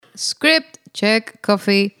Script, check.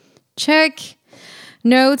 Coffee, check.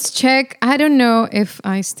 Notes, check. I don't know if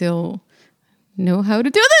I still know how to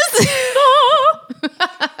do this.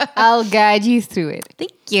 I'll guide you through it.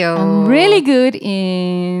 Thank you. I'm really good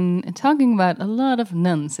in talking about a lot of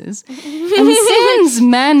nonsense. And since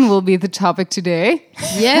men will be the topic today,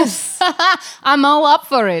 Yes. I'm all up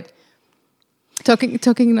for it.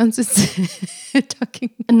 Talking nonsense.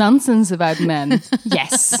 Nonsense about men.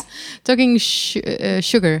 Yes. Talking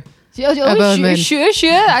sugar. About men. Sure.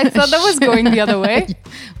 I thought that was going the other way.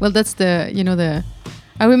 Well, that's the.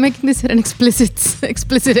 Are we making this an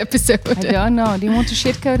explicit episode? I don't know. Do you want to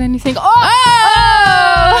shitcode anything?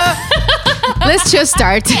 Let's just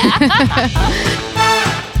start.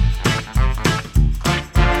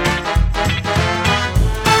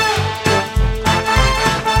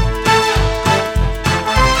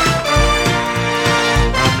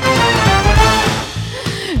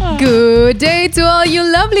 Good day to all you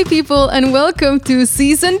lovely people and welcome to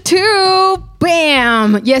season 2.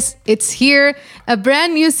 Bam! Yes, it's here. A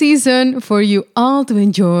brand new season for you all to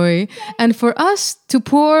enjoy and for us to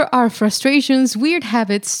pour our frustrations, weird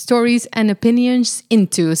habits, stories, and opinions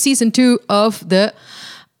into season 2 of the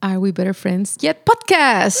Are We Better Friends Yet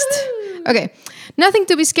podcast. Okay, nothing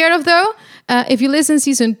to be scared of though. If you listen to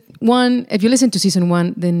season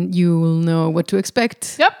 1, then you will know what to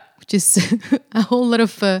expect. Yep. Which is a whole lot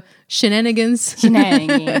of shenanigans.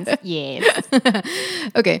 Yes.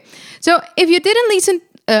 Okay, so if you didn't listen,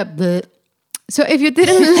 this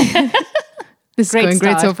is going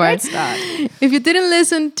great so far. Great start. If you didn't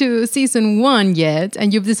listen to season 1 yet,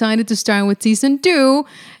 and you've decided to start with season 2,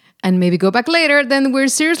 and maybe go back later, then we're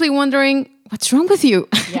seriously wondering what's wrong with you.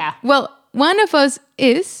 Yeah. Well, one of us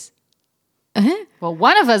is. Well,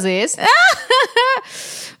 one of us is.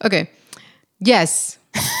 Okay. Yes.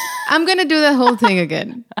 I'm going to do the whole thing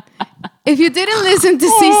again. If you didn't listen to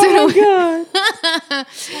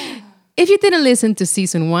if you didn't listen to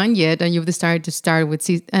season 1 yet and you've decided to start with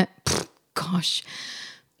season... gosh.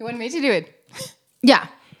 You want me to do it? Yeah.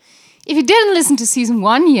 If you didn't listen to season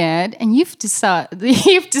 1 yet and you've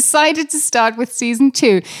decided to start with season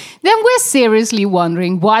 2, then we're seriously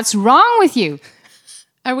wondering what's wrong with you.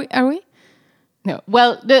 Are we? No.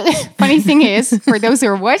 Well, the funny thing is, for those who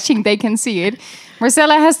are watching, they can see it.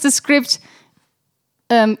 Marcella has the script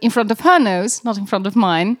in front of her nose, not in front of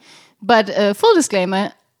mine. But full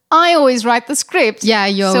disclaimer, I always write the script. Yeah,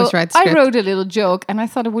 you always write the script. I wrote a little joke and I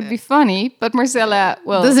thought it would be funny, but Marcella,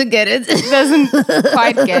 doesn't get it. Doesn't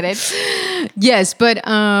quite get it. Yes, but...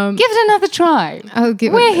 give it another try.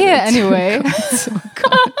 We're here anyway.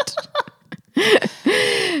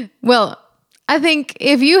 Well... I think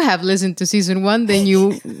if you have listened to season 1, then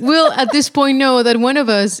you will at this point know that one of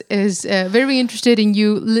us is very interested in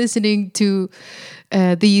you listening to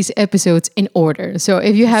these episodes in order. So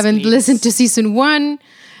if you haven't listened to season 1,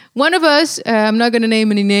 one of us, I'm not going to name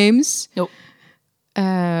any names. Nope.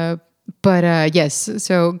 But yes,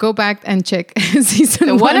 so go back and check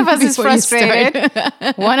season 1. One of us is frustrated.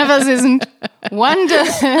 One of us isn't. One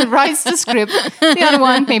writes the script. The other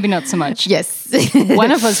one, maybe not so much. Yes.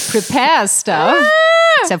 One of us prepares stuff,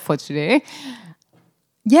 except for today.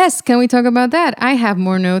 Yes, can we talk about that? I have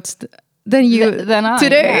more notes than you than I,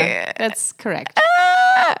 today. Yeah, that's correct.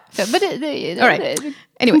 So, but all right.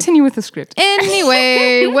 Anyway, continue with the script.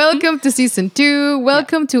 Anyway, welcome to season 2.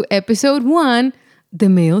 Welcome to episode 1. The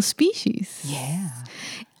male species. Yeah.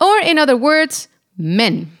 Or in other words,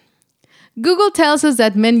 men. Google tells us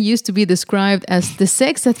that men used to be described as the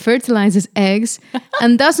sex that fertilizes eggs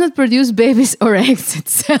and does not produce babies or eggs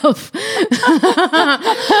itself.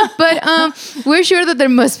 But we're sure that there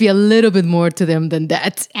must be a little bit more to them than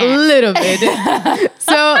that. A little bit.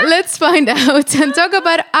 So let's find out and talk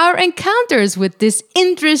about our encounters with this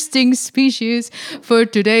interesting species for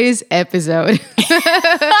today's episode.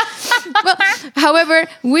 Well, however,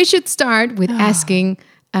 we should start with asking...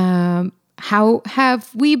 how have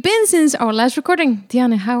we been since our last recording?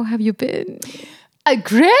 Diana, how have you been?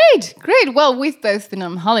 Great. Well, we've both been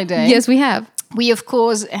on holiday. Yes, we have. We, of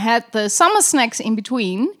course, had the summer snacks in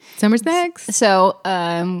between. Summer snacks. So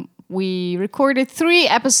we recorded 3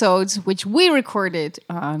 episodes, which we recorded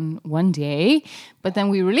on one day, but then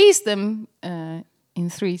we released them in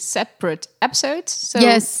 3 separate episodes. So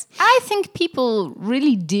yes. I think people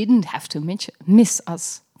really didn't have to miss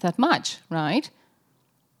us that much, right?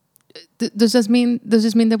 Does this mean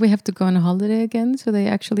that we have to go on a holiday again so they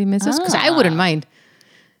actually miss us? Because I wouldn't mind.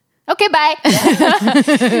 Okay, bye.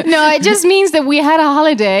 No, it just means that we had a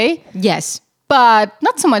holiday. Yes. But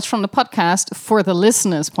not so much from the podcast for the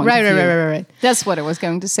listeners' point of view. Right. That's what I was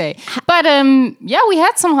going to say. But yeah, we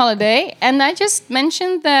had some holiday. And I just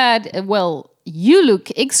mentioned that, you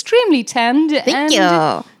look extremely tanned. Thank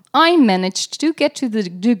you. I managed to get to the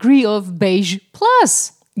degree of beige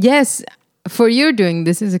plus. Yes, for you doing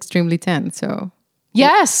this is extremely tan. So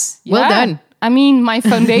Yes. Well yeah. done. I mean, my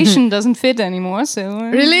foundation doesn't fit anymore. So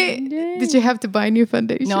really, did you have to buy new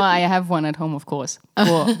foundation? No, I have one at home, of course,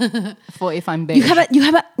 for if I'm beige. You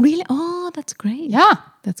have a really. Oh, that's great. Yeah.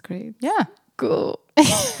 That's great. Yeah. Cool.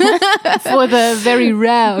 For the very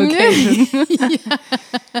rare occasion.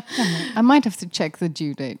 I might have to check the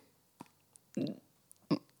due date.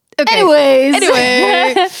 Okay.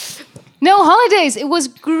 Anyway. No, holidays. It was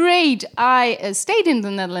great. I stayed in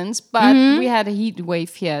the Netherlands, but we had a heat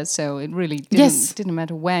wave here, so it really didn't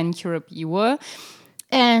matter where in Europe you were.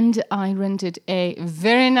 And I rented a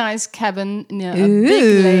very nice cabin near a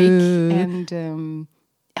big lake, and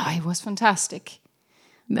it was fantastic.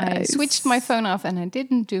 Nice. I switched my phone off, and I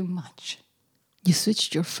didn't do much. You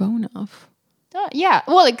switched your phone off. Yeah,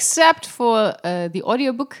 well, except for the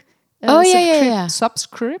audiobook.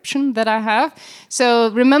 Subscription that I have. So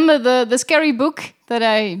remember the scary book that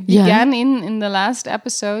I began in the last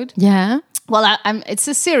episode? Yeah. Well, it's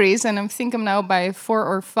a series, and I think I'm now by 4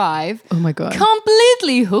 or 5. Oh my God.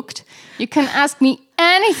 Completely hooked. You can ask me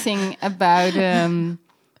anything about,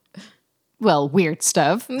 weird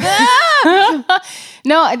stuff.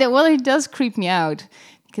 No, it does creep me out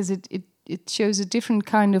because it shows a different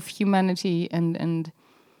kind of humanity and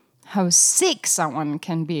how sick someone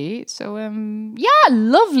can be. So,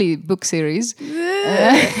 lovely book series.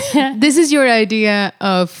 This is your idea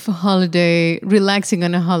of holiday, relaxing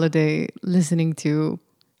on a holiday, listening to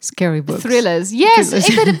scary books. Thrillers. Yes,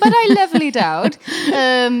 but I level it out.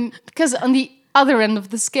 Because on the other end of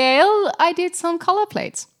the scale, I did some color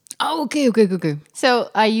plates. Oh, okay. So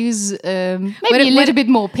I use maybe a little bit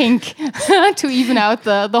more pink to even out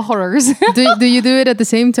the horrors. do you do it at the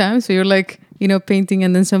same time? So you're like, painting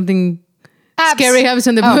and then something scary happens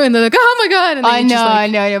on the book and they're like, oh my God. And I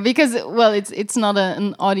know. Because, it's not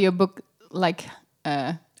an audio book like...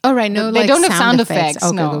 all right, no, they don't have sound effects.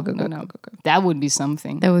 Okay, no. Go. That would be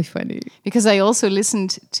something. That would be funny. Because I also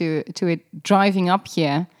listened to it driving up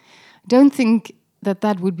here. I don't think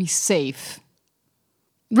that would be safe.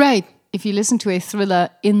 Right. If you listen to a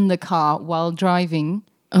thriller in the car while driving.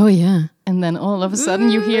 Oh, yeah. And then all of a sudden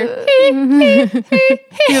you hear...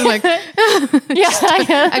 You're like...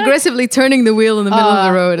 aggressively turning the wheel in the middle of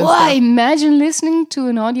the road. Imagine listening to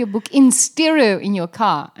an audiobook in stereo in your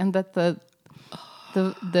car and that the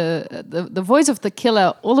voice of the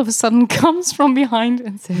killer all of a sudden comes from behind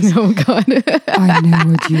and says, oh God. I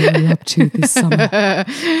know what you were up to this summer.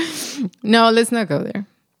 No, let's not go there.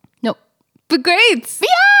 No. But great.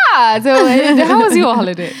 Yeah. So how was your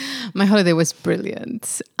holiday? My holiday was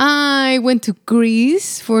brilliant. I went to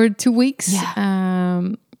Greece for 2 weeks. Yeah.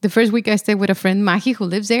 The first week I stayed with a friend, Mahi, who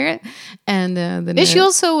lives there. And is she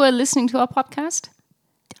also listening to our podcast?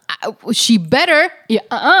 She better. Yeah.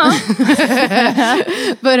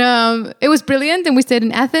 But it was brilliant. And we stayed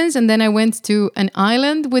in Athens. And then I went to an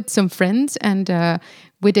island with some friends. And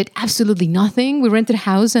we did absolutely nothing. We rented a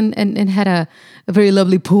house and had a very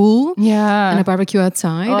lovely pool. Yeah. And a barbecue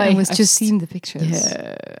outside. I've seen the pictures.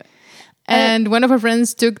 Yeah. And one of our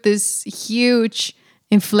friends took this huge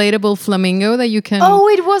inflatable flamingo that you can... Oh,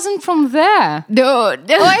 it wasn't from there. No.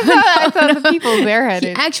 I thought the people there had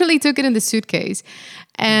it. He actually took it in the suitcase.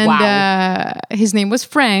 And his name was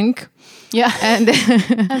Frank. Yeah. And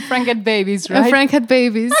Frank had babies, right? Frank had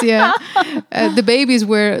babies, yeah. The babies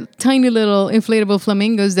were tiny little inflatable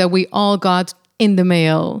flamingos that we all got in the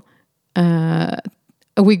mail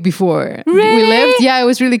a week before we left. Yeah, it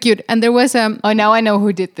was really cute. And there was now I know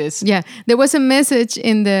who did this. Yeah, there was a message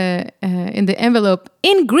in the envelope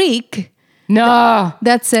in Greek. No,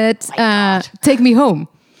 that said, "Take me home."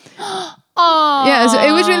 Oh, yeah. So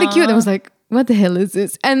it was really cute. I was like, "What the hell is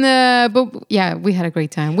this?" And but yeah, we had a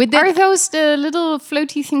great time. Are those the little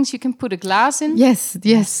floaty things you can put a glass in? Yes.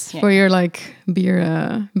 Yeah. For your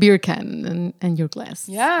beer can and your glass.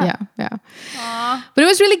 Yeah. But it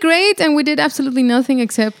was really great, and we did absolutely nothing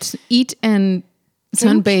except eat and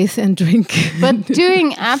sunbathe and drink. But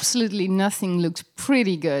doing absolutely nothing looked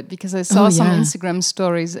pretty good because I saw some Instagram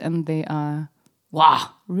stories and they are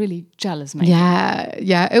really jealous, man.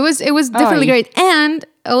 Yeah. It was definitely great, and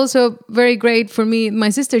also very great for me. My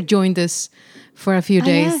sister joined us for a few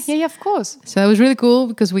days. Yeah, of course. So it was really cool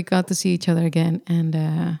because we got to see each other again, and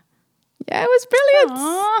it was brilliant.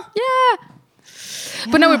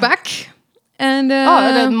 Yeah. But now we're back. And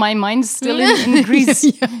my mind's still in Greece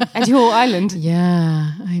at your island.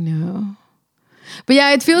 Yeah, I know. But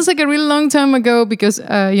yeah, it feels like a really long time ago because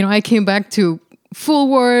I came back to full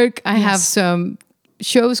work. I have some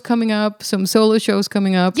shows coming up, some solo shows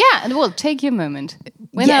coming up. Yeah, and well, take your moment.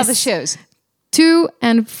 When are the shows? 2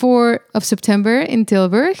 and 4 of September in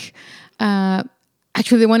Tilburg.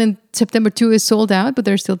 Actually, the one in September 2 is sold out, but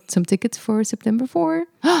there's still some tickets for September 4.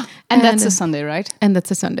 And that's a Sunday, right? And that's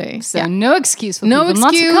a Sunday. So no excuse for people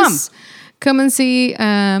not to come. Come and see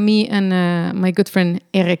me and my good friend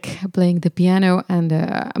Eric playing the piano. And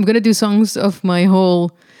I'm going to do songs of my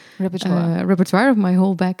whole repertoire of my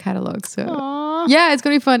whole back catalog. So yeah, it's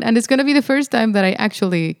going to be fun. And it's going to be the first time that I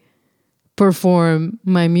actually perform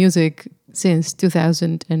my music since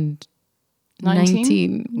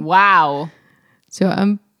 2019. Wow. So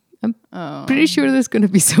I'm pretty sure there's going to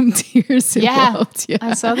be some tears involved. Yeah,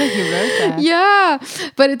 I saw that you wrote that. Yeah,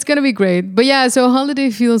 but it's going to be great. But yeah, so holiday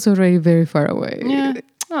feels already very far away. Yeah.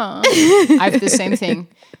 I have the same thing.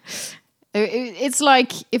 It's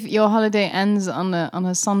like if your holiday ends on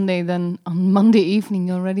a Sunday, then on Monday evening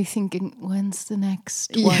you're already thinking, when's the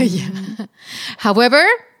next one? Yeah. However,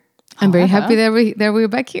 I'm very happy that we're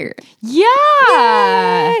back here. Yeah.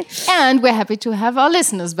 Yay. And we're happy to have our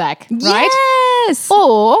listeners back, right? Yes.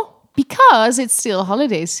 Or because it's still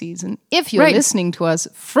holiday season, if you're listening to us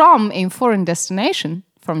from a foreign destination,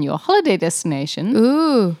 from your holiday destination,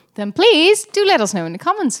 then please do let us know in the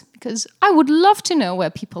comments, because I would love to know where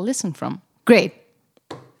people listen from. Great.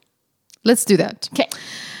 Let's do that. Okay.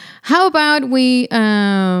 How about we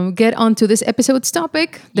get on to this episode's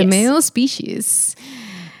topic, the male species.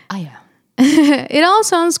 Oh, yeah. It all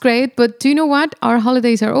sounds great, but do you know what? Our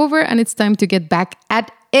holidays are over and it's time to get back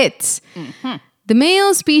at it. Mm-hmm. The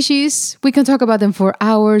male species, we can talk about them for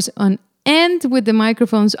hours on end with the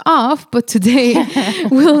microphones off, but today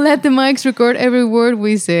we'll let the mics record every word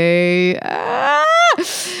we say.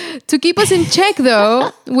 To keep us in check,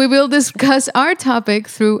 though, we will discuss our topic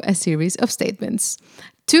through a series of statements.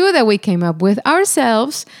 2 that we came up with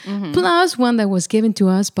ourselves, plus one that was given to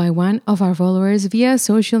us by one of our followers via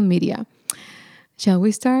social media. Shall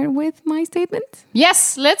we start with my statement?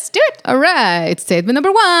 Yes, let's do it. All right, statement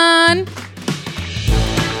number 1.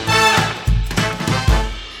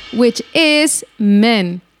 Which is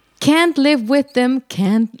men can't live with them,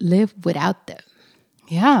 can't live without them.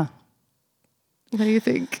 Yeah. What do you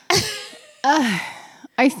think?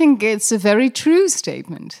 I think it's a very true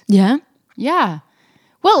statement. Yeah? Yeah.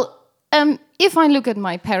 Well, if I look at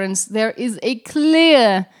my parents, there is a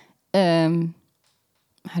clear,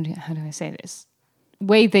 how do I say this?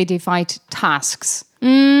 Way they divide tasks.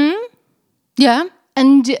 Yeah.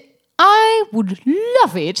 And I would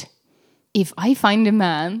love it if I find a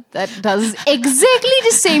man that does exactly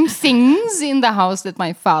the same things in the house that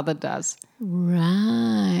my father does.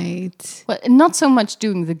 Right. Well, not so much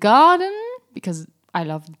doing the garden, because I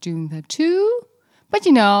love doing that too. But,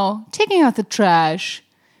 you know, taking out the trash.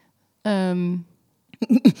 Oh,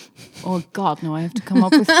 God, no, I have to come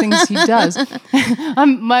up with things he does.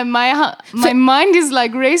 My mind is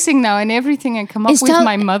like racing now, and everything I come up with,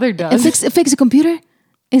 my mother does. Fix a computer?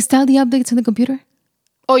 Install the updates on the computer?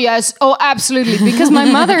 Oh, yes. Oh, absolutely. Because my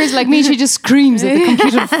mother is like me. She just screams at the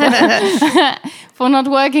computer for not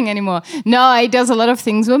working anymore. No, he does a lot of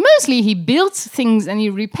things. Well, mostly he builds things and he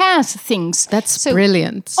repairs things. That's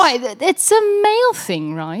brilliant. Oh, it's a male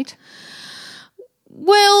thing, right?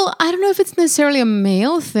 Well, I don't know if it's necessarily a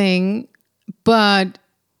male thing, but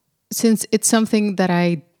since it's something that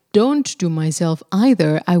I don't do myself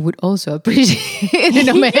either, I would also appreciate it in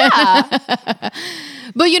a man. Yeah.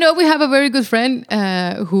 But, you know, we have a very good friend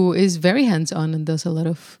who is very hands-on and does a lot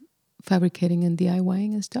of fabricating and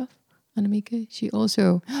DIYing and stuff. Annemieke, she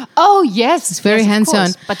also... Oh, yes. Is very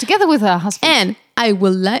hands-on. But together with her husband. And I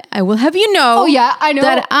will have you know... Oh, yeah, I know.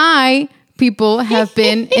 That people have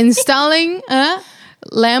been installing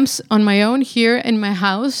lamps on my own here in my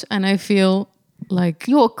house. And I feel like...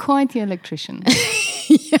 You're quite the electrician.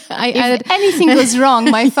 Yeah, if anything goes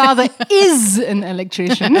wrong, my father is an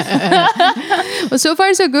electrician. Well, so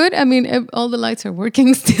far so good. I mean, all the lights are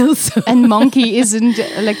working still. So. And Monkey isn't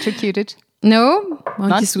electrocuted? No,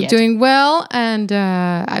 Monkey's doing well. And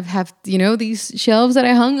I've have, these shelves that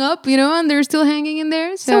I hung up, and they're still hanging in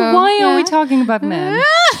there. So why are we talking about men?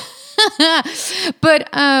 But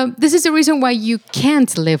this is the reason why you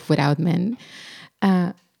can't live without men.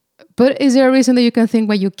 But is there a reason that you can think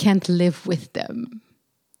why you can't live with them?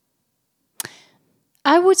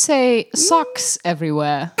 I would say socks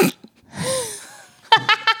everywhere.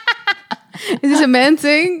 Is this a man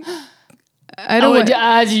thing? I don't want.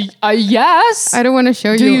 Yes. I don't want to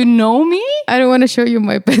show you. Do you know me? I don't want to show you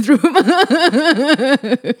my bedroom.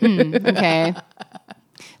 Okay.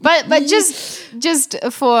 But just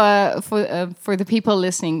for the people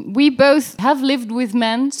listening, we both have lived with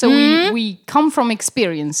men, so we come from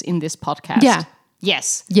experience in this podcast. Yeah.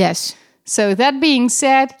 Yes. Yes. So that being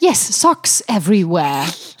said, yes, socks everywhere.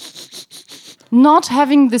 Not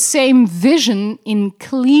having the same vision in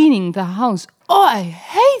cleaning the house. Oh, I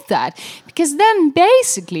hate that. Because then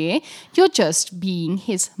basically you're just being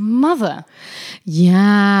his mother.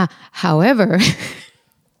 Yeah. However,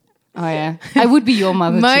 Oh yeah, I would be your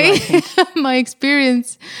mother too, I think. my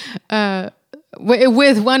experience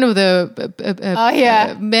with one of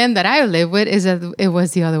the men that I live with is that it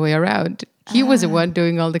was the other way around. He was the one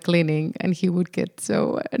doing all the cleaning, and he would get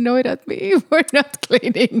so annoyed at me for not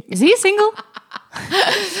cleaning. Is he single?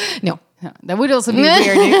 No. That would also be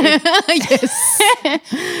weird. Yes.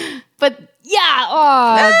 But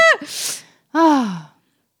yeah.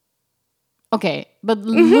 Okay, but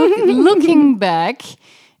looking back,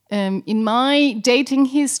 in my dating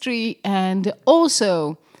history, and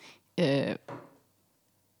also that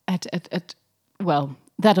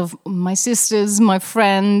of my sisters, my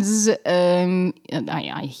friends, and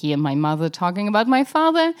I hear my mother talking about my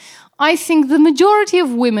father. I think the majority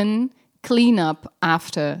of women clean up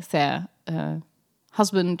after their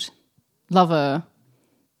husband, lover.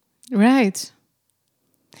 Right.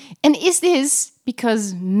 And is this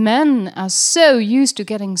because men are so used to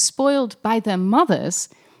getting spoiled by their mothers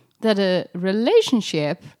that a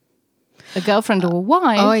relationship, a girlfriend or a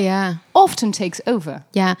wife, often takes over?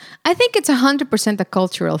 Yeah. I think it's 100% a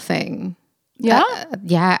cultural thing. Yeah?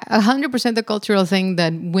 100% a cultural thing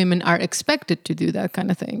that women are expected to do that kind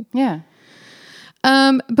of thing. Yeah.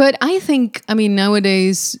 But I think,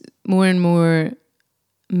 nowadays, more and more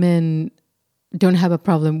men don't have a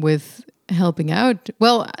problem with helping out.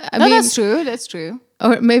 Well, I mean, that's true. That's true.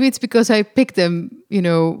 Or maybe it's because I picked them,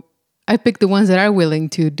 I picked the ones that are willing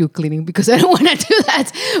to do cleaning because I don't want to do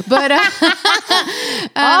that. But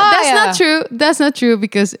that's not true. That's not true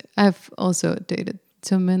because I've also dated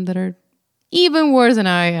some men that are even worse than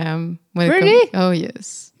I am. Really? Oh,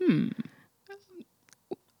 yes.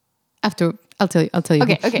 After, I'll tell you.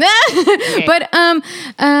 Okay. Okay.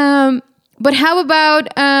 But how about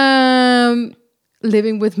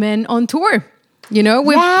living with men on tour?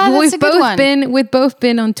 We've both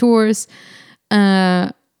been on tours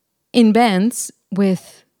in bands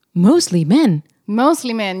with mostly men.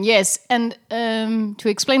 Mostly men, yes. And to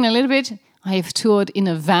explain a little bit, I have toured in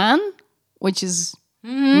a van, which is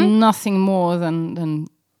nothing more than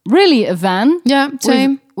really a van. Yeah,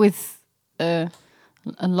 same. With a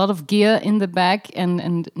lot of gear in the back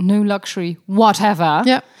and no luxury whatever.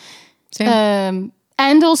 Yeah, same.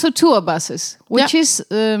 And also tour buses, which is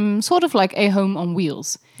sort of like a home on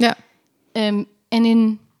wheels. Yeah. And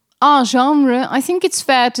in our genre, I think it's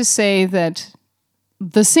fair to say that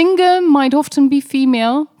the singer might often be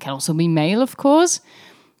female, can also be male, of course,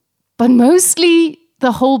 but mostly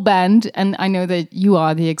the whole band. And I know that you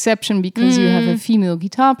are the exception because you have a female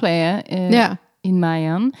guitar player in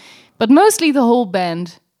Mayan, but mostly the whole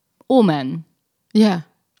band, all men. Yeah.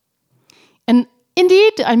 And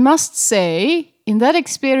indeed, I must say, in that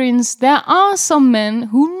experience, there are some men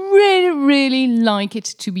who really, really like it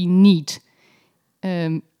to be neat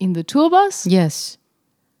in the tour bus. Yes.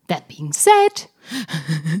 That being said,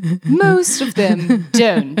 most of them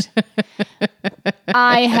don't.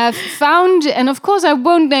 I have found, and of course I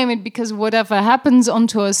won't name it because whatever happens on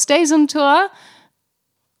tour stays on tour,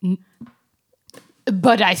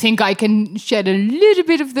 but I think I can shed a little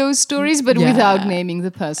bit of those stories, but without naming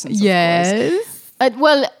the persons, of course.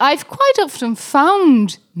 Well, I've quite often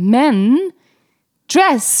found men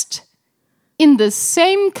dressed in the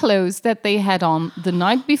same clothes that they had on the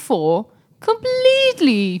night before,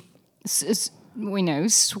 completely,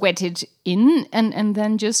 sweated in, and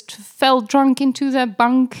then just fell drunk into their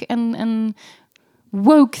bunk and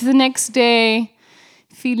woke the next day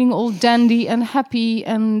feeling all dandy and happy,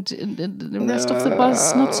 and the rest of the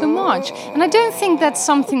bus not so much. And I don't think that's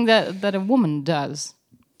something that a woman does.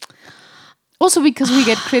 Also because we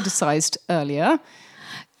get criticized earlier.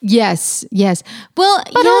 Yes. Well,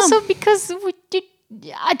 but also because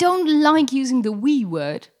I don't like using the we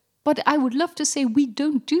word, but I would love to say we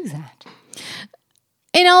don't do that.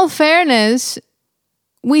 In all fairness,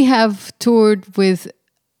 we have toured with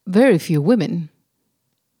very few women.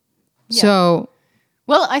 Yeah. So,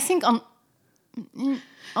 well, I think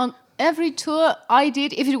on every tour I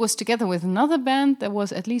did, if it was together with another band, there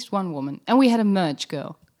was at least one woman, and we had a merge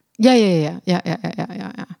girl. Yeah.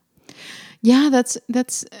 Yeah, that's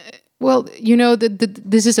well,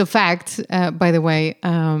 this is a fact, by the way.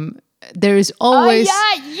 There is always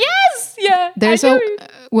There's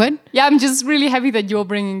what? Yeah, I'm just really happy that you're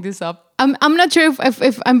bringing this up. I'm not sure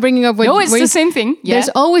if I'm bringing up what. No, it's the same thing. Yeah. There's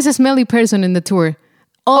always a smelly person in the tour.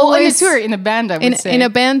 Always in a tour, in a band, I would say. In a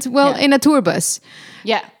band, in a tour bus.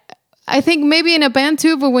 Yeah. I think maybe in a band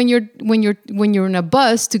too, but when you're in a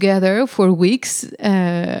bus together for weeks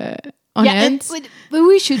on end. But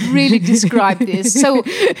we should really describe this. So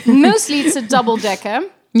mostly it's a double decker.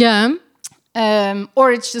 Yeah.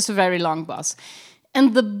 Or it's just a very long bus.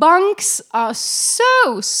 And the bunks are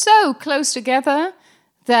so close together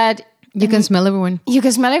that you can smell everyone. You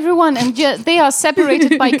can smell everyone, and they are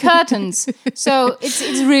separated by curtains. So it's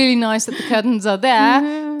really nice that the curtains are there,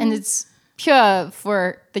 and it's pure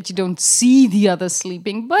for that you don't see the others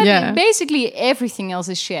sleeping. But basically everything else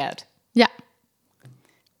is shared. Yeah.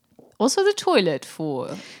 Also the toilet for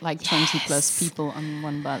like 20 plus people on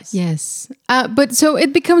one bus. Yes. But so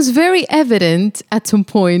it becomes very evident at some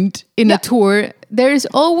point in a tour. There is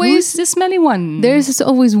always... Who's the smelly one? There is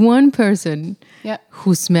always one person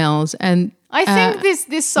who smells. And I think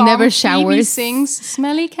this song never Phoebe showers. sings,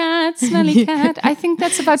 smelly cat, smelly cat. I think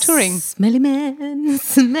that's about touring. Smelly man,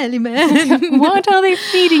 smelly man. What are they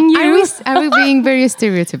feeding you? Are we being very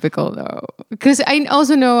stereotypical though? Because I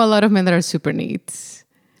also know a lot of men that are super neat.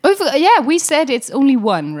 Yeah, we said it's only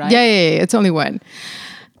one, right? Yeah, it's only one.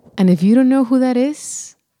 And if you don't know who that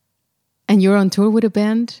is, and you're on tour with a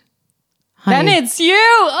band, honey, then it's you.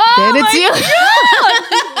 Oh, then it's you. God.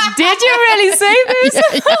 Did you really say this?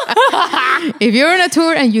 Yeah. If you're on a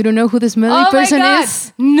tour and you don't know who the smelly person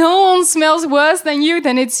is, no one smells worse than you.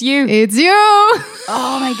 Then it's you. It's you.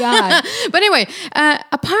 Oh my God. But anyway,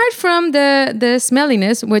 apart from the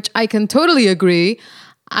smelliness, which I can totally agree.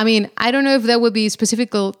 I mean, I don't know if that would be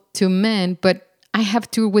specific to men, but I have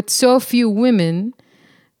toured with so few women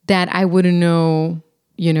that I wouldn't know,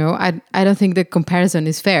 I don't think the comparison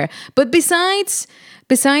is fair. But besides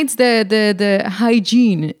the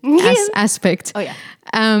hygiene aspect,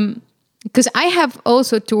 because I have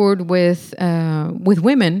also toured with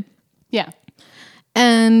women. Yeah.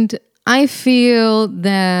 And I feel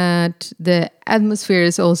that the atmosphere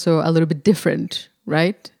is also a little bit different,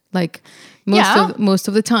 right? Like most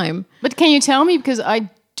of the time. But can you tell me, because I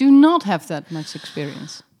do not have that much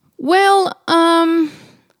experience. Well,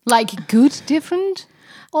 like good different,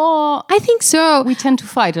 or I think so. We tend to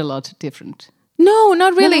fight a lot different. No,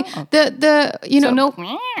 not really. No.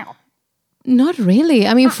 Not really.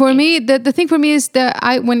 I mean, for me, the thing for me is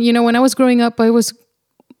that when I was growing up, I was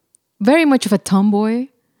very much of a tomboy.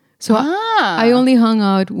 So I only hung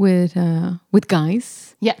out with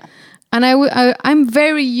guys. Yeah. And I'm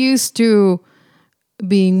very used to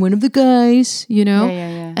being one of the guys,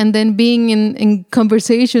 and then being in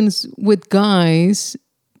conversations with guys.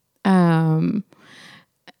 And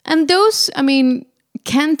those, I mean,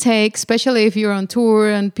 can take, especially if you're on tour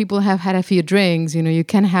and people have had a few drinks, you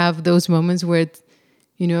can have those moments where,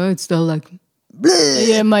 it's still like...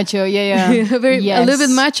 Yeah, macho, yeah. A little bit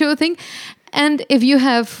macho thing. And if you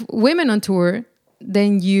have women on tour,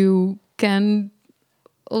 then you can...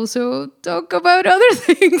 also talk about other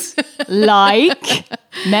things. Like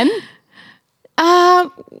men?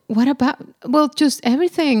 What about, just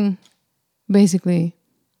everything, basically.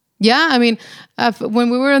 Yeah, I mean, when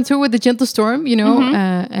we were on tour with the Gentle Storm,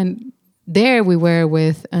 and there we were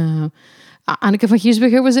with Anneke van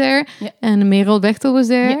Giersberger was there, and Merel Bechtel was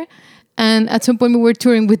there. Yeah. And at some point we were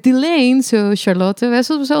touring with Delane, so Charlotte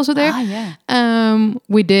Wessels was also there.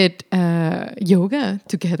 We did yoga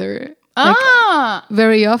together.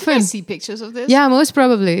 Very often. I see pictures of this. Yeah, most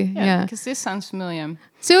probably. Yeah, because this sounds familiar.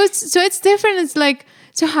 So it's different. It's like,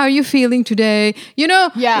 so how are you feeling today?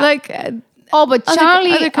 Like. But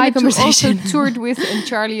Charlie, I also toured with, and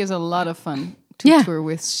Charlie is a lot of fun to tour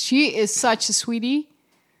with. She is such a sweetie.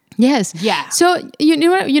 Yes. Yeah. So you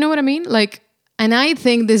know what I mean? Like, and I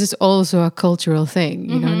think this is also a cultural thing.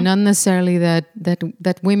 You know, not necessarily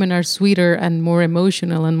that women are sweeter and more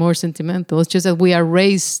emotional and more sentimental. It's just that we are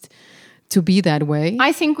raised to be that way.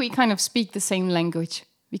 I think we kind of speak the same language,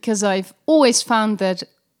 because I've always found that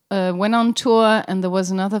when on tour and there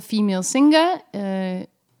was another female singer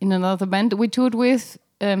in another band that we toured with,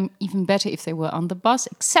 even better if they were on the bus,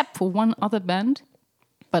 except for one other band.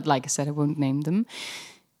 But like I said, I won't name them.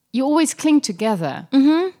 You always cling together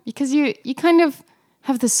because you kind of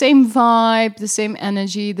have the same vibe, the same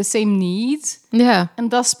energy, the same needs. Yeah. And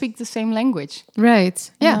thus speak the same language.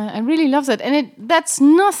 Right. Yeah. I really love that. And that's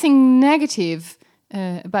nothing negative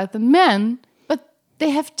about the men, but they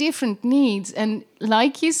have different needs. And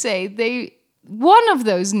like you say, one of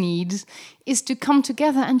those needs is to come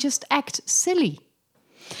together and just act silly.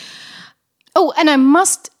 Oh, and I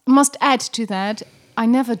must add to that, I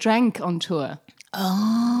never drank on tour.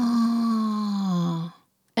 Oh.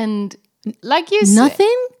 And like you said...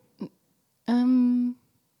 Nothing?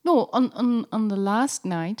 No, on the last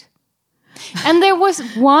night. And there was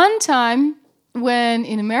one time when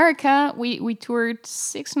in America we toured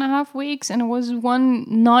 6.5 weeks, and it was one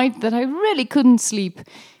night that I really couldn't sleep,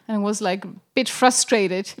 and I was like a bit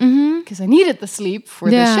frustrated because I needed the sleep for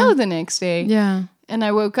the show the next day. Yeah. And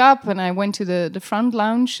I woke up and I went to the front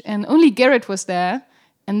lounge, and only Garrett was there.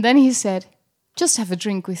 And then he said, "Just have a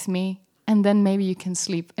drink with me, and then maybe you can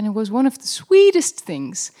sleep." And it was one of the sweetest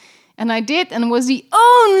things. And I did, and it was the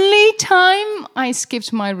only time I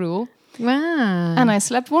skipped my rule. Wow. And I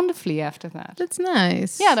slept wonderfully after that. That's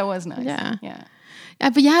nice. Yeah, that was nice. Yeah. Yeah.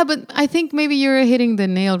 But I think maybe you're hitting the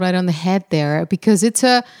nail right on the head there, because it's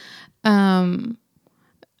a,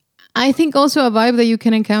 I think also a vibe that you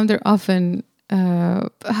can encounter often. I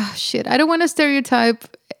don't want to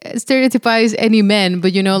stereotypize any men,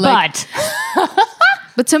 but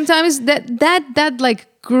but sometimes that like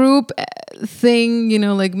group thing,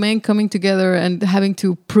 like men coming together and having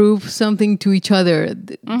to prove something to each other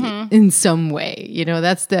in some way,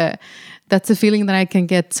 that's the feeling that I can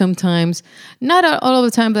get sometimes, not all of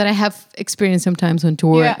the time, but I have experienced sometimes on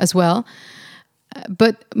tour as well.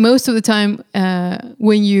 But most of the time,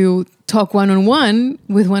 when you talk one-on-one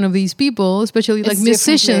with one of these people, especially like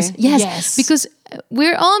musicians, yes, because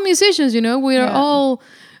we're all musicians, we are all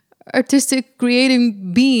artistic,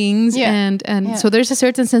 creating beings, and so there's a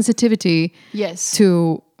certain sensitivity,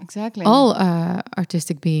 to all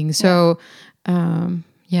artistic beings. So,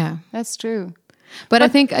 that's true. But I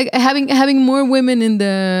think having more women in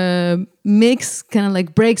the mix kind of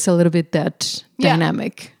like breaks a little bit that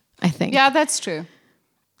dynamic, I think. Yeah, that's true.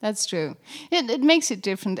 That's true. It makes it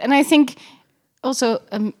different. And I think also,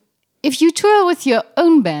 if you tour with your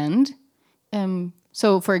own band,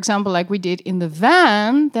 so for example, like we did in the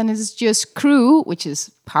van, then it's just crew, which is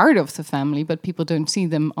part of the family, but people don't see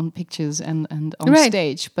them on pictures and on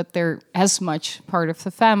stage, but they're as much part of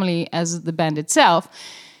the family as the band itself.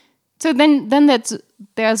 So then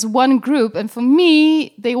there's one group, and for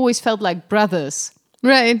me, they always felt like brothers.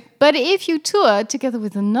 Right. But if you tour together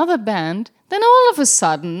with another band, then all of a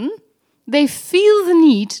sudden they feel the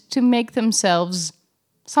need to make themselves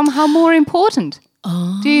somehow more important.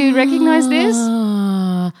 Do you recognize this?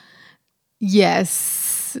 Yes.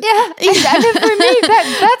 Yeah. And for me,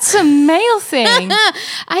 that's a male thing.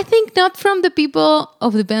 I think not from the people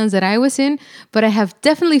of the bands that I was in, but I have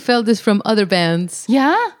definitely felt this from other bands.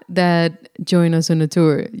 Yeah. That join us on a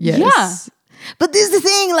tour. Yes. Yeah. But this is the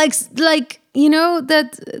thing, like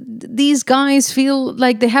that these guys feel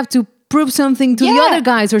like they have to prove something to the other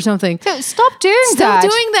guys or something. So stop doing Stop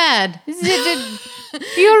doing that.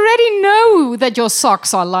 You already know that your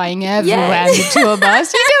socks are lying everywhere in the tour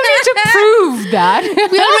bus. You don't need to prove that.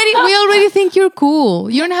 we already think you're cool.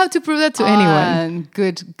 You don't have to prove that to anyone.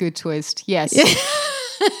 Good twist. Yes.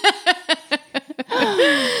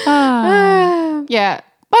 Yeah.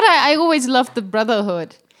 But I always loved the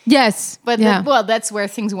brotherhood. Yes. But that's where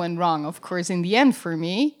things went wrong, of course, in the end for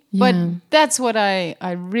me. But that's what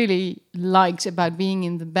I really liked about being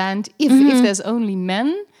in the band. If there's only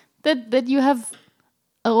men, that you have,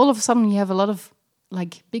 all of a sudden you have a lot of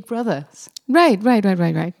like big brothers. Right.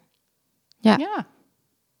 Yeah. Yeah.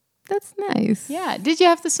 That's nice. Yeah. Did you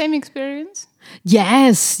have the same experience?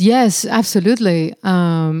 Yes, absolutely.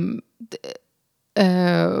 Well,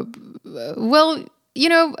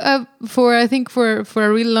 for a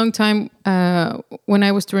really long time, when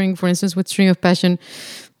I was touring, for instance, with Stream of Passion,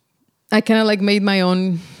 I kind of like made my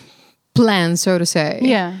own plan, so to say.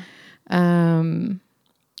 Yeah.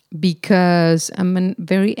 Because I'm a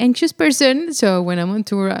very anxious person. So when I'm on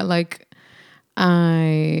tour,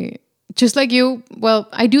 I just like you, well,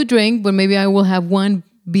 I do drink, but maybe I will have one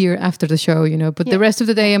beer after the show, but the rest of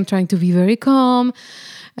the day I'm trying to be very calm,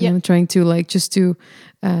 and I'm trying to just to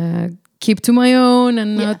keep to my own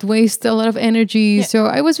and not waste a lot of energy. So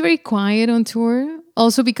I was very quiet on tour.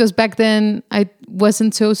 Also because back then I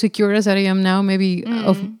wasn't so secure as I am now, maybe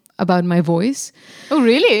about my voice. Oh,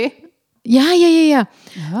 really? Yeah.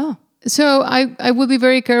 Oh. So I would be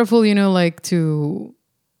very careful, to,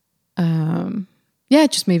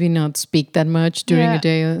 just maybe not speak that much during a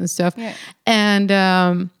day and stuff. Yeah. And,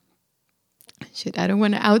 I don't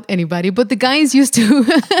want to out anybody, but the guys used to,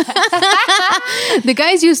 they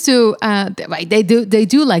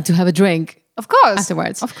do like to have a drink. Of course.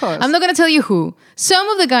 Afterwards. Of course. I'm not going to tell you who. Some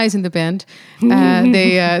of the guys in the band,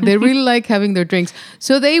 they really like having their drinks.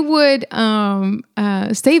 So they would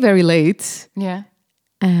stay very late. Yeah.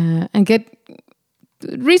 And get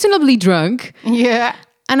reasonably drunk. Yeah.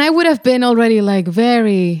 And I would have been already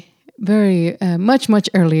very, very much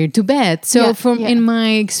earlier to bed. So in my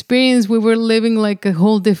experience, we were living like a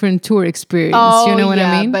whole different tour experience. You know what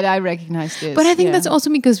I mean? But I recognize this. But I think that's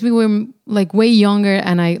also because we were like way younger.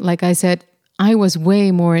 And I said, I was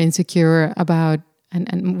way more insecure about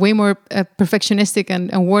and way more perfectionistic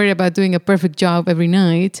and worried about doing a perfect job every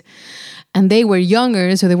night. And they were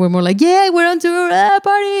younger, so they were more like, yeah, we're on tour,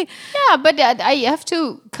 party. Yeah, but I have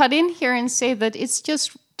to cut in here and say that it's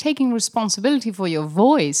just taking responsibility for your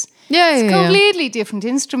voice. It's a completely different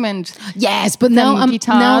instrument. Yes, but now I'm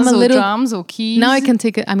a little drums or keys. Now I can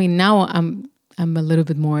take it. I mean, now I'm a little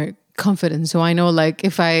bit more confident, so I know like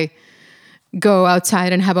if I go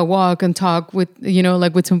outside and have a walk and talk with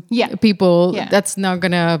with some people, that's not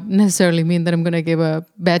gonna necessarily mean that I'm gonna give a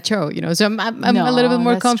bad show. So I'm a little bit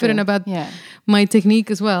more confident about my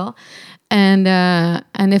technique as well. And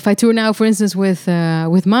if I tour now, for instance, with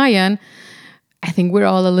Mayan, I think we're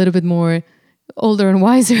all a little bit more older and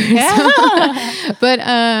wiser. But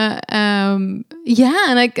and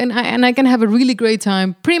I can have a really great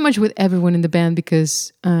time pretty much with everyone in the band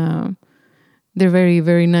because they're very,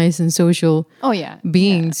 very nice and social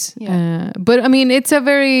beings. But I mean, it's a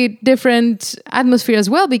very different atmosphere as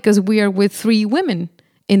well because we are with 3 women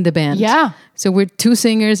in the band. So we're 2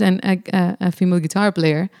 singers and a female guitar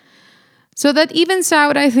player. So that evens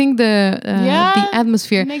out, I think, the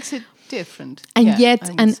atmosphere. Makes it different.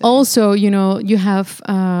 And also, you have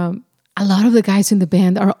a lot of the guys in the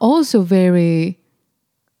band are also very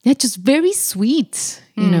sweet,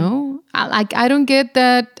 you know. I don't get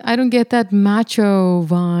that macho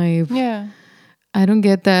vibe. I don't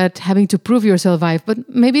get that having to prove yourself vibe. But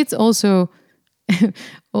maybe it's also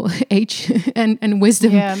age and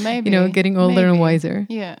wisdom. Maybe. Getting older and wiser.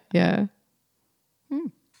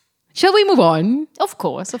 Shall we move on? Of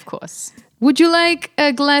course. Would you like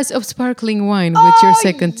a glass of sparkling wine with your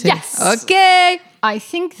second tip? Yes. Okay. I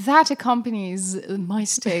think that accompanies my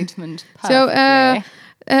statement perfectly.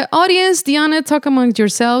 So, audience, Diana, talk amongst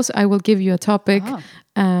yourselves. I will give you a topic.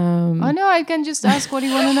 No, I can just ask what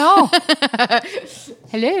you want to know.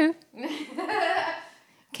 Hello?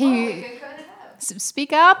 Can you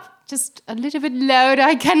speak up? Just a little bit louder.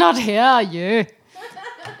 I cannot hear you.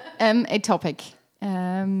 A topic.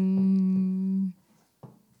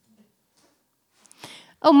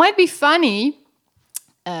 Might be funny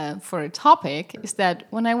for a topic is that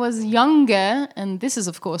when I was younger, and this is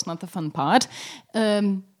of course not the fun part,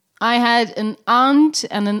 I had an aunt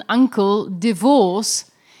and an uncle divorce,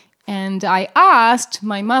 and I asked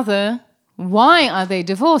my mother, why are they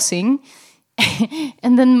divorcing?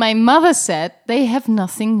 And then my mother said, they have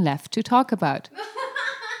nothing left to talk about.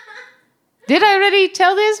 Did I already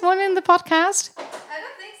tell this one in the podcast? I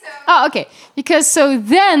don't think so. Oh, okay. Because so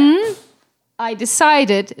then I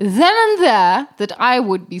decided then and there that I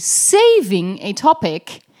would be saving a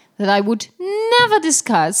topic that I would never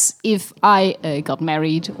discuss if I got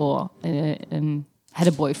married or had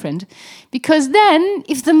a boyfriend. Because then,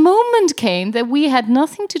 if the moment came that we had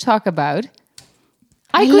nothing to talk about,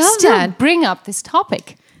 I could still bring up this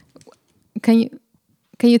topic. Can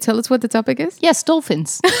you tell us what the topic is? Yes,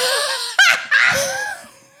 dolphins.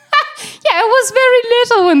 I was very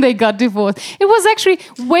little when they got divorced. It was actually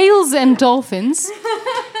whales and dolphins.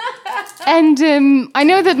 And I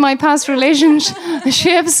know that my past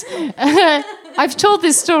relationships, I've told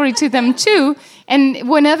this story to them too. And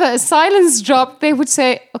whenever a silence dropped, they would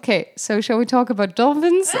say, okay, so shall we talk about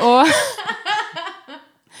dolphins? Or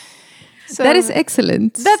so that is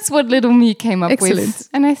excellent. That's what little me came up with.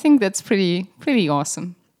 And I think that's pretty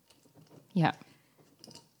awesome. Yeah.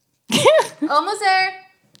 Almost there.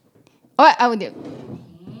 Oh, I would do.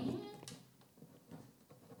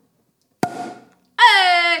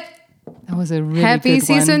 Hey! That was a really Happy good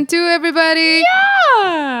season 2, everybody.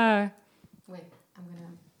 Yeah. Wait, I'm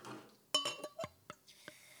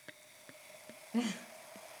gonna.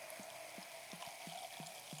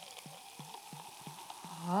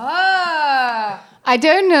 I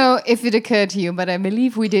don't know if it occurred to you, but I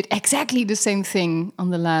believe we did exactly the same thing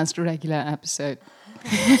on the last regular episode.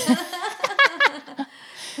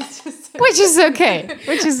 Which is okay.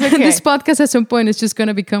 This podcast at some point is just going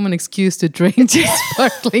to become an excuse to drink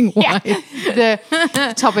sparkling wine. The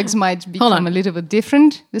topics might become a little bit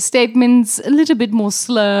different. The statements a little bit more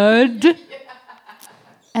slurred.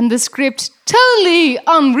 And the script totally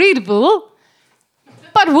unreadable.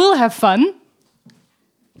 But we'll have fun.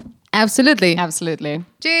 Absolutely.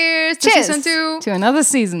 Cheers to season 2. To another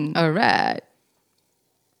season. All right.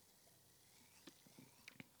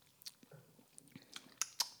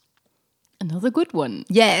 Another good one.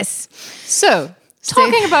 Yes. So,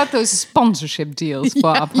 talking about those sponsorship deals for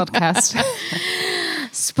our podcast.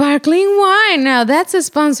 Sparkling wine. Now, that's a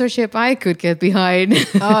sponsorship I could get behind.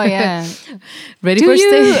 Oh, yeah. Ready Do for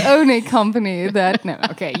you own a company that... No,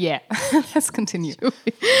 okay, yeah. Let's continue.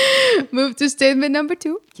 Move to statement number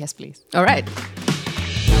 2. Yes, please. All right.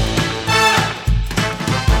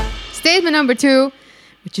 Statement number 2,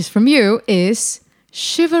 which is from you, is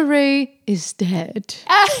chivalry is dead.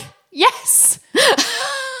 Yes.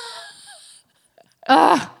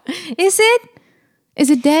 Is it? Is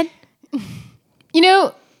it dead? You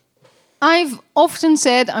know, I've often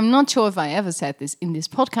said, I'm not sure if I ever said this in this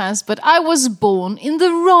podcast, but I was born in the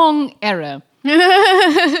wrong era.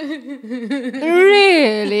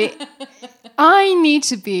 Really. I need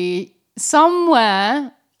to be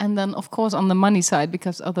somewhere, and then, of course, on the money side,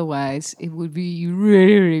 because otherwise it would be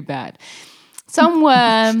really, really bad.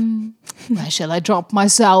 Somewhere, where shall I drop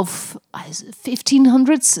myself?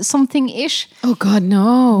 1500s something-ish. Oh, God,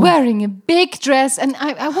 no. Wearing a big dress, and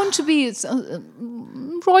I want to be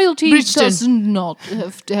royalty. Bridgerton. Does not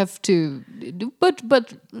have to, but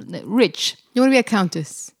rich. You want to be a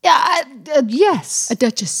countess? Yeah, yes, A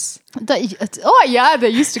duchess? Oh yeah, they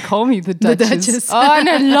used to call me the Duchess. Duchess. Oh, and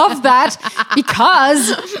I love that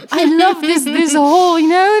because I love this whole,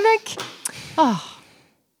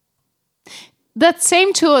 that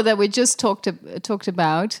same tour that we just talked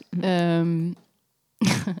about, the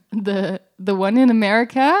one in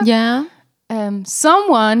America. Yeah.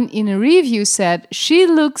 Someone in a review said she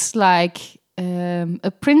looks like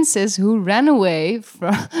a princess who ran away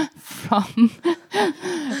from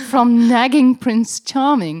nagging Prince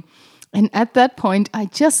Charming. And at that point, I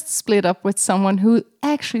just split up with someone who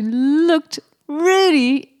actually looked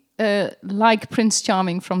really like Prince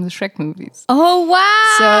Charming from the Shrek movies. Oh,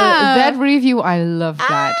 wow. So that review, I love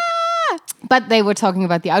that. But they were talking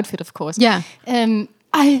about the outfit, of course. Yeah.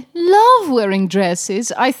 I love wearing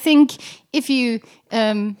dresses. I think if you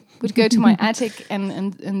would go to my attic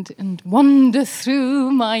and wander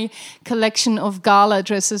through my collection of gala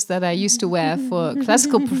dresses that I used to wear for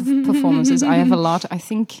classical performances, I have a lot. I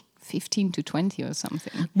think 15 to 20 or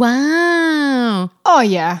something. Wow. Oh,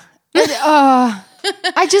 yeah.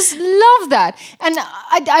 I just love that. And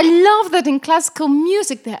I love that in classical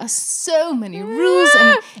music there are so many rules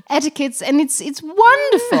and etiquettes, and it's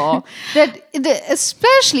wonderful that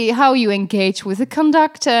especially how you engage with the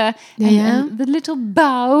conductor and the little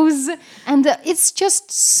bows, and it's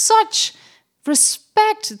just such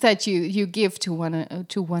respect that you give to one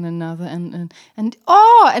another, and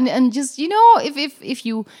just if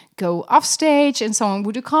you go off stage and someone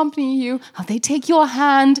would accompany you, how they take your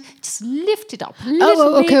hand, just lift it up a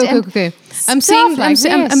little bit. Okay. I'm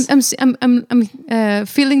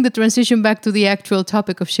feeling the transition back to the actual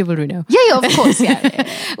topic of chivalry now. Yeah, of course. Yeah.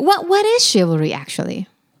 What is chivalry actually?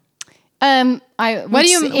 In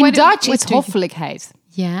Dutch it's hoffelijkheid.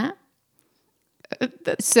 Yeah.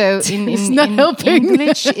 So in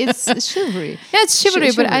English, it's chivalry. Yeah, it's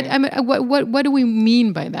chivalry. But I mean, what do we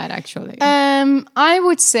mean by that actually? I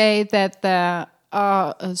would say that there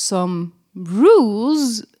are some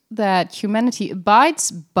rules that humanity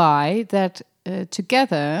abides by. That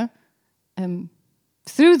together,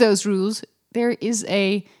 through those rules, there is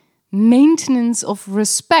a maintenance of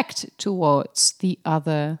respect towards the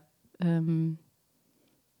other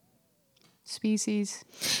species.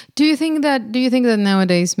 Do you think that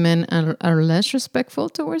nowadays men are less respectful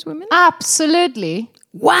towards women? Absolutely.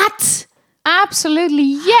 What? Absolutely,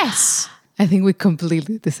 yes. I think we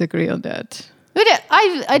completely disagree on that. But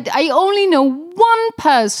I only know one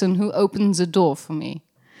person who opens a door for me.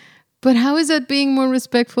 But how is that being more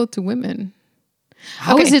respectful to women?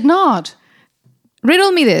 How is it not?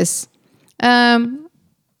 Riddle me this.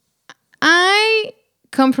 I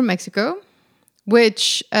come from Mexico,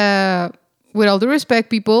 which... with all due respect,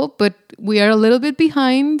 people, but we are a little bit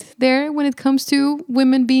behind there when it comes to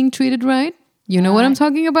women being treated right. You know what I'm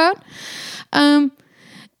talking about?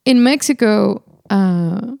 In Mexico,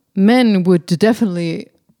 men would definitely...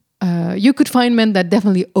 you could find men that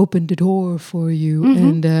definitely open the door for you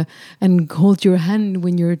and hold your hand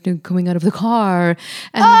when you're coming out of the car.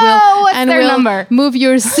 And will number? Move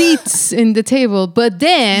your seats in the table. But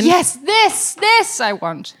then... Yes, this I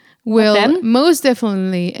want. Will most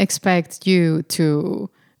definitely expect you to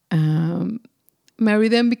marry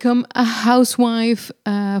them, become a housewife,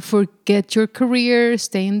 forget your career,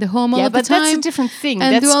 stay in the home all the time. Yeah, but that's a different thing.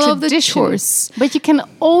 And that's do all tradition. of the chores. But you can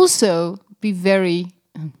also be very...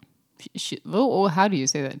 how do you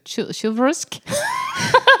say that? Chivalrous?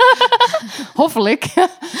 Hoffelijk.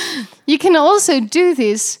 You can also do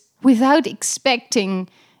this without expecting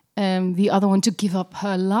the other one to give up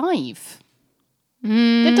her life.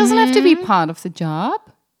 It doesn't have to be part of the job.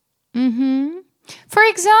 For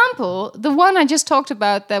example, the one I just talked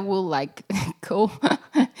about that will go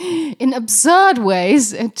in absurd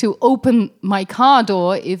ways to open my car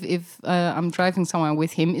door if I'm driving somewhere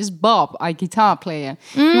with him is Bob, our guitar player.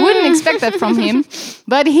 You wouldn't expect that from him,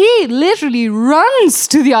 but he literally runs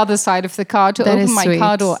to the other side of the car to open my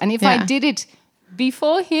car door. And if I did it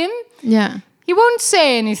before him, he won't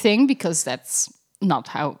say anything because that's not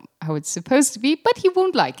how it's supposed to be, but he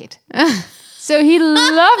won't like it. So he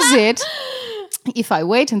loves it. If I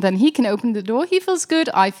wait and then he can open the door, he feels good,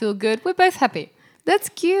 I feel good, we're both happy. That's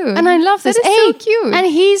cute. And I love this. That is so cute. And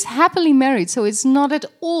he's happily married, so it's not at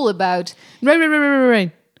all about...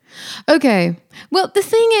 Right. Okay. Well, the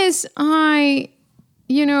thing is, maybe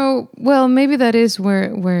that is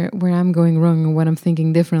where I'm going wrong and what I'm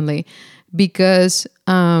thinking differently. Because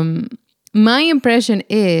my impression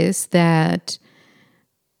is that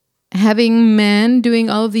having men doing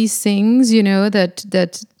all of these things, when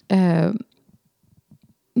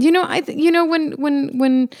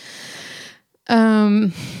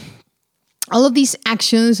all of these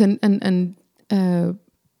actions and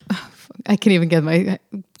I can't even get my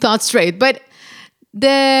thoughts straight. But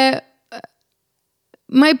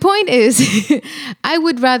my point is, I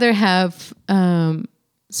would rather have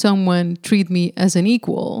someone treat me as an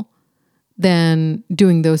equal than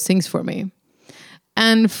doing those things for me.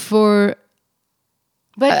 And but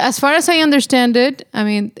as far as I understand it, I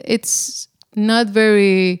mean, it's not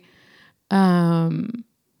very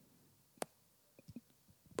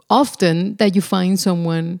often that you find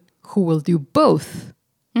someone who will do both.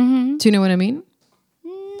 Mm-hmm. Do you know what I mean?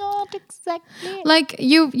 Not exactly. Like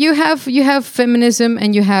you have feminism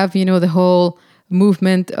and you have, the whole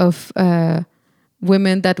movement of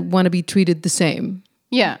women that want to be treated the same.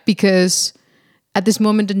 Yeah. Because at this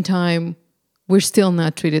moment in time, we're still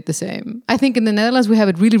not treated the same. I think in the Netherlands, we have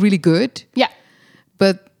it really, really good. Yeah.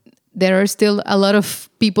 But there are still a lot of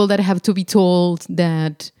people that have to be told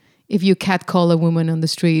that if you catcall a woman on the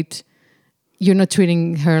street, you're not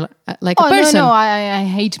treating her like a person. No, I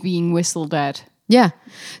hate being whistled at. Yeah.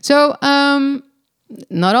 So,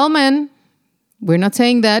 not all men. We're not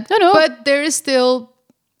saying that. No. But there is still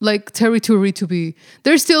like territory to be.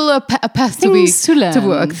 There's still a path things to learn. To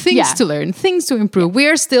work. Things to learn. Things to improve. We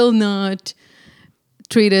are still not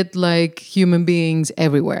treated like human beings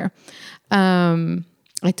everywhere.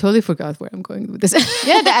 I totally forgot where I'm going with this.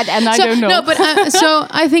 Yeah, and I don't know. No, but so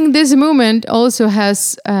I think this movement also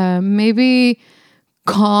has maybe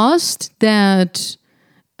caused that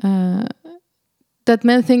that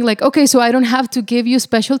men think like, okay, so I don't have to give you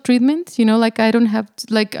special treatment. Like I don't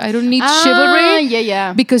need chivalry.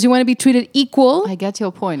 Yeah. Because you want to be treated equal. I get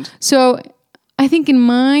your point. So I think in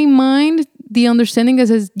my mind, the understanding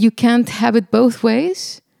is you can't have it both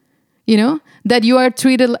ways. That you are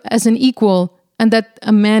treated as an equal. And that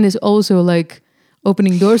a man is also like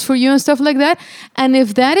opening doors for you and stuff like that. And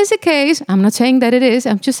if that is the case, I'm not saying that it is,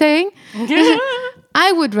 I'm just saying,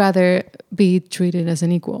 I would rather be treated as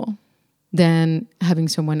an equal than having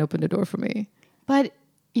someone open the door for me. But,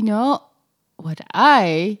 what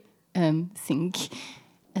I think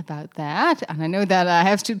about that, and I know that I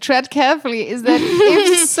have to tread carefully, is that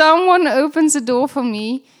if someone opens a door for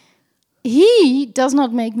me, he does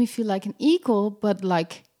not make me feel like an equal, but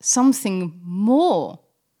like something more,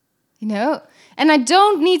 and I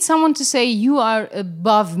don't need someone to say you are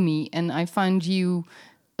above me and I find you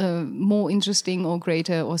more interesting or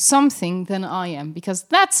greater or something than I am, because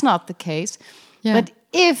that's not the case. But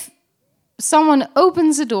if someone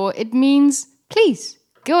opens a door, it means please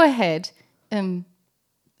go ahead. I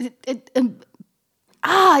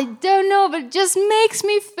don't know, but it just makes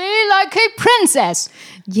me feel like a princess.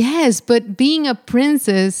 Yes, but being a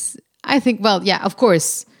princess, I think, well, yeah, of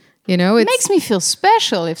course. It makes me feel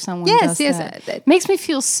special if someone does that. It makes me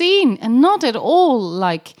feel seen and not at all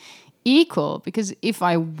like equal. Because if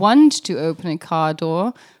I want to open a car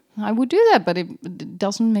door, I would do that. But it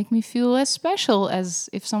doesn't make me feel as special as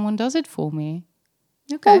if someone does it for me.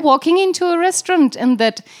 Okay. Or walking into a restaurant and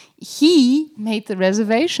that he made the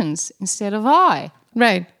reservations instead of I.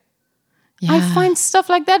 Right. Yeah. I find stuff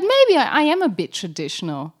like that. Maybe I am a bit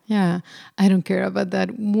traditional. Yeah. I don't care about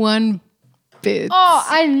that one bit. Oh,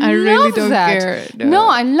 I really don't that. care. No,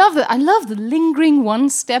 I love that. I love the lingering one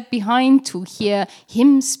step behind to hear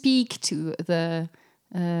him speak to the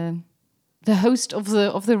host of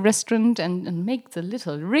the restaurant and make the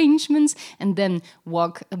little arrangements and then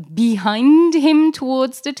walk behind him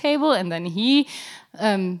towards the table and then he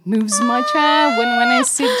moves my chair when I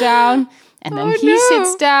sit down. And then he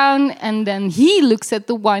sits down and then he looks at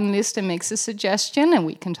the wine list and makes a suggestion and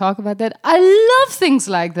we can talk about that. I love things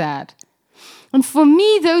like that. And for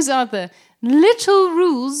me, those are the little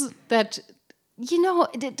rules that,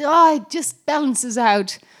 it just balances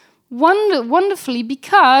out wonderfully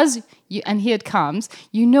because you, and here it comes,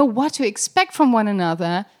 you know what to expect from one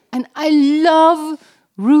another. And I love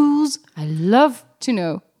rules. I love to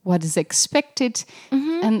know what is expected.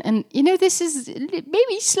 And you know, this is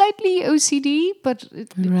maybe slightly OCD, but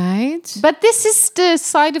Right. but this is the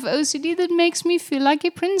side of OCD that makes me feel like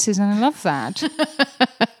a princess, and I love that.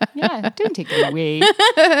 Yeah, don't take it away.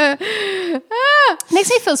 Makes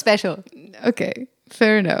me feel special. Okay,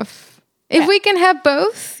 fair enough. If we can have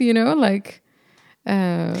both, you know, like...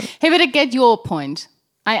 Hey, but I get your point.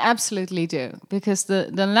 I absolutely do. Because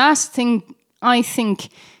the last thing I think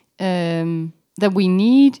that we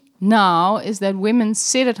need now is that women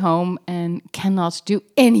sit at home and cannot do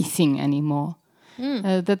anything anymore.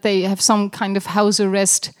 That they have some kind of house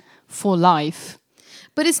arrest for life.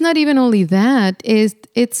 But it's not even only that.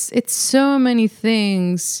 It's so many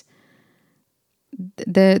things.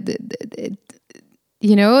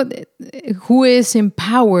 You know, who is in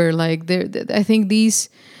power? Like, I think these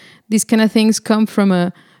kind of things come from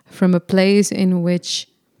a place in which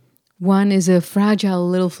one is a fragile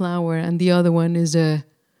little flower and the other one is a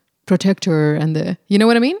protector, and you know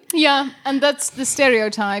what I mean? Yeah, and that's the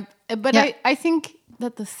stereotype. But Yeah. I think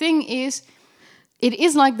that the thing is, it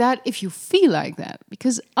is like that if you feel like that.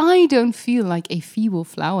 Because I don't feel like a feeble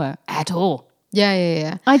flower at all.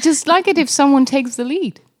 Yeah. I just like it if someone takes the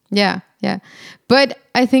lead. Yeah. But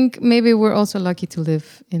I think maybe we're also lucky to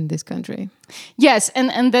live in this country. Yes,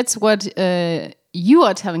 and that's what you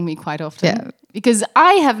are telling me quite often. Yeah. Because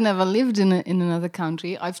I have never lived in another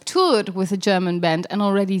country. I've toured with a German band, and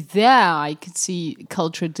already there I could see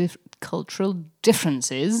cultural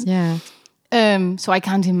differences. Yeah. So I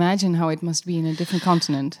can't imagine how it must be in a different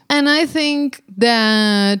continent. And I think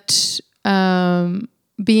that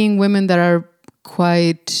being women that are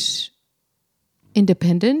quite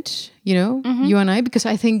independent, you know, you and I, because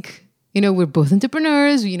I think, you know, we're both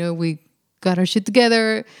entrepreneurs, you know, we got our shit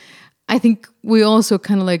together. I think we also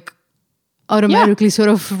kind of like automatically sort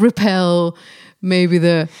of repel maybe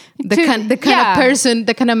the kind of person,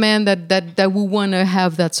 the kind of man that would want to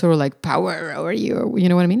have that sort of like power over you, or, you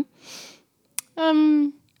know what I mean?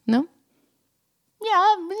 No?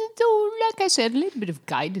 Yeah, so like I said, a little bit of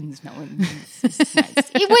guidance now and then. It's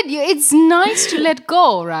nice. It's nice to let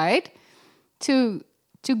go, right? To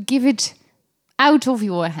give it out of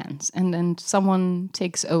your hands, and then someone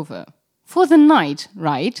takes over for the night,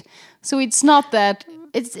 right? So it's not that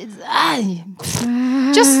it's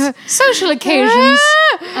just social occasions.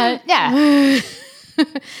 Yeah.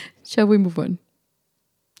 Shall we move on?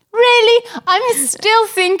 Really? I'm still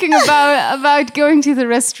thinking about going to the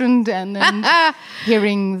restaurant and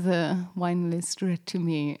hearing the wine list read to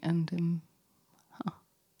me. And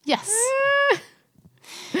yes.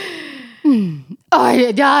 Oh,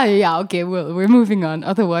 yeah. Okay, well, we're moving on.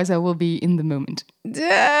 Otherwise, I will be in the moment.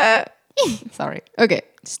 Sorry. Okay,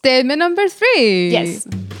 statement number 3. Yes.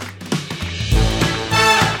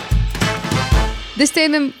 This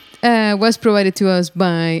statement was provided to us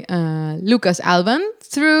by Lucas Alban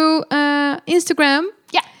through Instagram.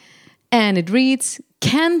 Yeah. And it reads,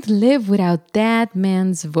 "Can't live without that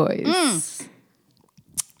man's voice."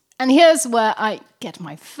 And here's where I get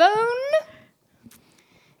my phone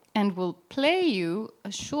and will play you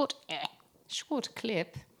a short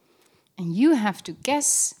clip, and you have to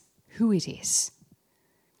guess who it is.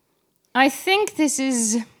 I think this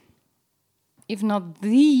is, if not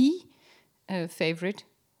the favorite.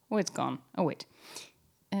 Oh, it's gone. Oh, wait.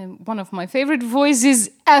 One of my favorite voices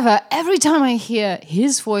ever. Every time I hear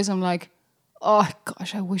his voice, I'm like, oh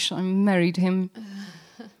gosh, I wish I married him.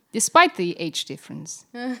 Despite the age difference.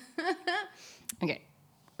 Okay,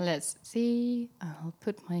 let's see. I'll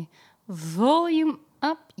put my volume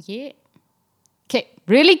up. Yeah. Okay,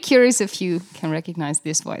 really curious if you can recognize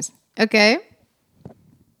this voice. Okay.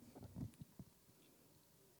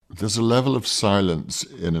 There's a level of silence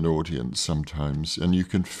in an audience sometimes, and you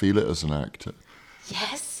can feel it as an actor.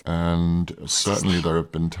 Yes. And certainly there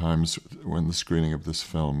have been times when the screening of this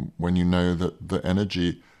film when you know that the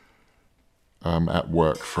energy at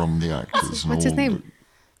work from the actors and What's all his name?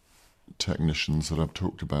 the technicians that I've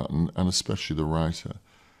talked about, and especially the writer,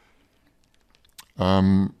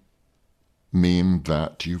 mean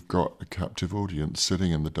that you've got a captive audience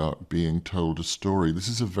sitting in the dark being told a story. This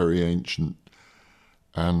is a very ancient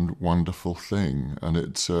and wonderful thing, and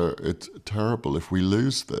it's terrible if we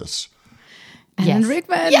lose this. Alan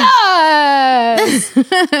Rickman. Yes.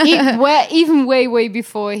 Even way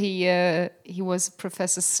before he was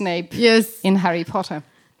Professor Snape. Yes. In Harry Potter.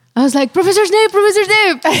 I was like, Professor Snape.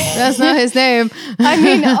 That's not his name. I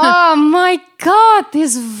mean, oh my God,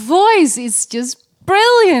 this voice is just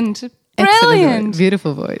brilliant. Excellent Brilliant. voice.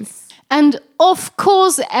 Beautiful voice. And of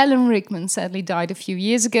course, Alan Rickman sadly died a few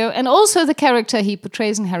years ago. And also the character he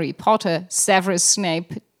portrays in Harry Potter, Severus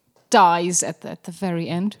Snape, dies at the very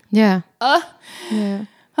end. Yeah.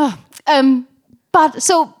 But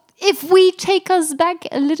so if we take us back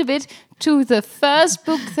a little bit to the first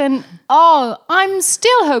book, then I'm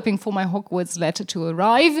still hoping for my Hogwarts letter to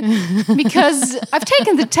arrive because I've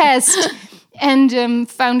taken the test and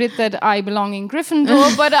found it that I belong in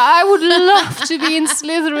Gryffindor, but I would love to be in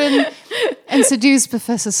Slytherin and seduce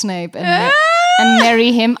Professor Snape and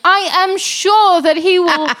marry him. I am sure that he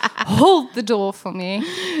will hold the door for me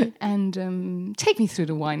and take me through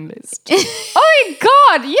the wine list. Oh my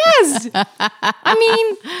God, yes! I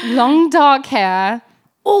mean, long dark hair,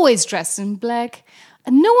 always dressed in black.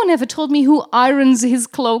 And no one ever told me who irons his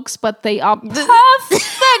cloaks, but they are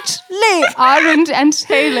perfectly ironed and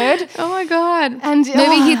tailored. Oh my God. And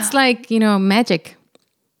maybe it's like, magic.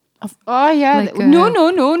 Oh yeah. Like,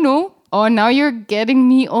 No. Oh, now you're getting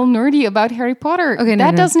me all nerdy about Harry Potter. Okay,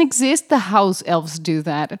 that doesn't exist. The house elves do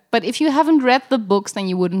that. But if you haven't read the books, then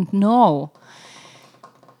you wouldn't know.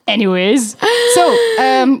 Anyways, so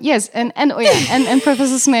yes, and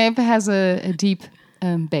Professor Snape has a deep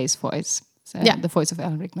bass voice. The voice of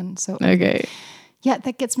Alan Rickman. So okay, yeah,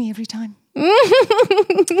 that gets me every time.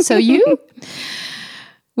 So you?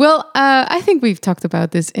 Well, I think we've talked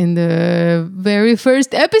about this in the very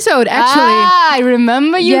first episode. Actually, I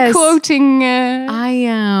remember you quoting.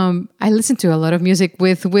 I listen to a lot of music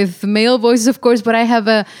with male voices, of course, but I have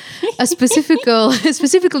a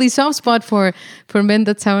specifically soft spot for men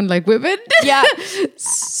that sound like women. Yeah.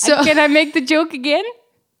 So can I make the joke again?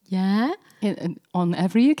 Yeah. On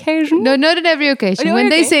every occasion? No, not on every occasion. Oh, when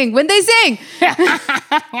they sing.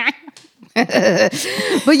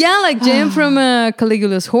 But yeah, like Jem from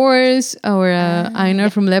Caligula's Horse or Einar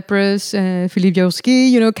from Leprous, Philippe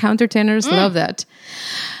Jowski, countertenors, love that.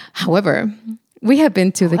 However, we have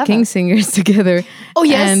been to the King Singers together. Oh,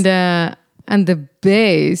 yes. And the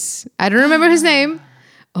bass, I don't remember his name.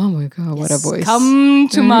 Oh my God, what a voice. Come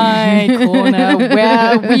to my corner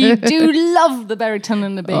where we do love the baritone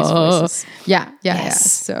and the bass voices. Yeah.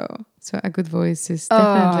 So a good voice is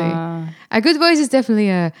definitely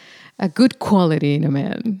a good quality in a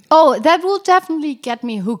man. Oh, that will definitely get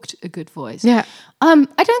me hooked, a good voice. Yeah.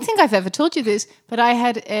 I don't think I've ever told you this, but I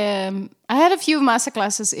had a few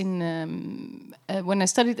masterclasses in when I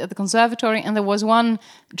studied at the conservatory, and there was one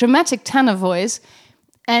dramatic tenor voice.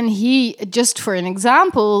 And he, just for an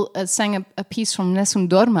example, sang a piece from Nessun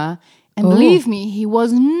Dorma. And believe me, he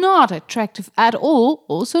was not attractive at all.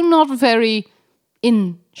 Also not very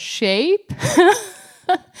in shape.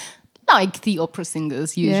 Like the opera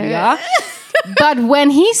singers usually are. But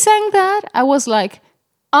when he sang that, I was like,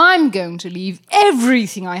 I'm going to leave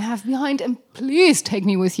everything I have behind and please take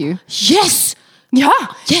me with you. Yes! Yeah.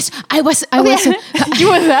 Yes, I was. You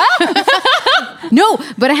were there? No,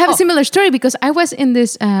 but I have a similar story because I was in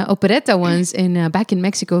this operetta once back in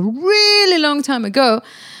Mexico, really long time ago,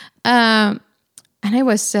 and I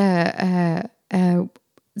was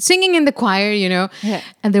singing in the choir,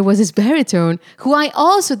 and there was this baritone who I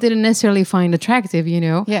also didn't necessarily find attractive,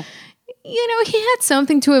 Yeah. He had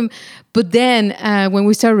something to him, but then when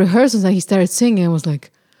we started rehearsals and he started singing, I was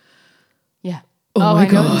like, yeah. Oh my I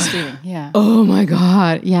know God. this feeling. Yeah. Oh my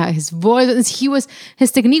God. Yeah. His voice,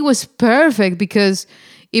 his technique was perfect because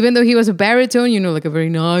even though he was a baritone, like a very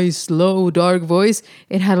nice, low, dark voice,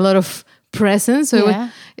 it had a lot of presence. So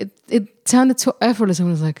it sounded so effortless. I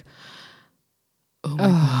was like, oh my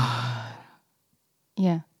God.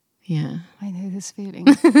 Yeah. Yeah. I know this feeling.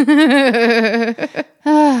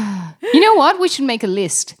 You know what? We should make a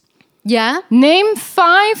list. Yeah. Name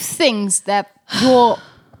 5 things that your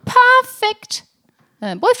perfect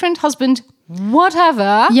boyfriend, husband,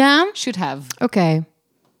 whatever, should have. Okay.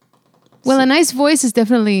 Well, a nice voice is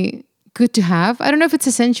definitely good to have. I don't know if it's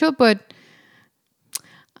essential, but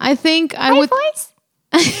I think I would. Voice?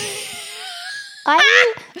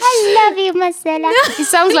 I love you, Marcella. He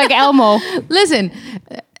sounds like Elmo. Listen,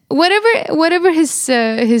 whatever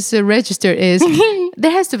his register is,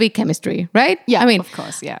 there has to be chemistry, right? Yeah, I mean, of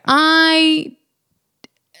course, yeah.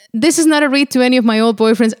 This is not a read to any of my old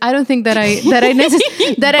boyfriends. I don't think that but I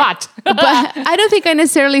don't think I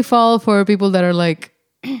necessarily fall for people that are like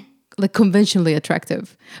conventionally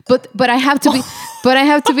attractive. But I have to be. But I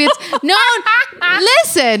have to be. No,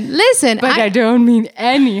 listen. But I don't mean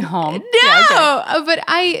any harm. No, yeah, okay. But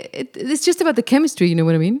it's just about the chemistry. You know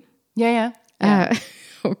what I mean? Yeah.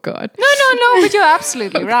 Oh God. No. But you're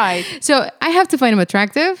absolutely right. So I have to find him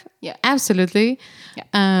attractive. Yeah. Absolutely. Yeah.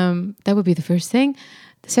 That would be the first thing.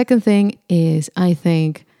 The second thing is I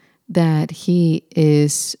think that he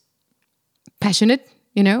is passionate,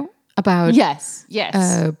 about Yes.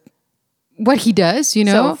 what he does, you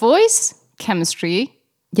know. So voice, chemistry.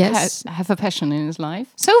 Yes. Have a passion in his life.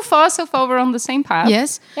 So far we're on the same path.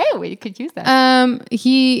 Yes. Yeah, we could use that.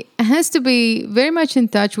 He has to be very much in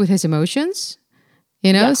touch with his emotions,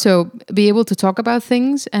 you know, so be able to talk about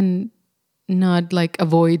things and not like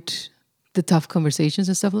avoid the tough conversations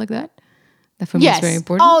and stuff like that. That for me is very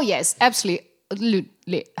important. Oh, yes, absolutely.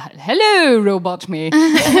 Hello, robot me.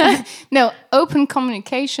 No, open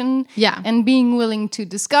communication and being willing to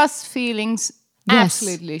discuss feelings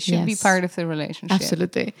absolutely should be part of the relationship.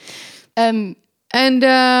 Absolutely. I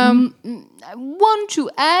want to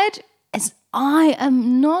add, as I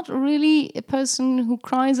am not really a person who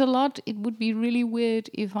cries a lot, it would be really weird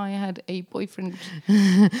if I had a boyfriend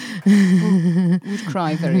who would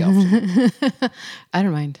cry very often. I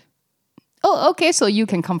don't mind. Oh, okay, so you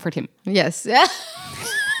can comfort him. Yes.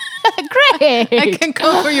 Great. I can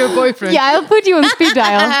comfort your boyfriend. Yeah, I'll put you on speed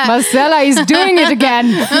dial. Marcella is doing it again.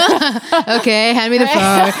 Okay, hand me the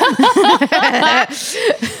phone.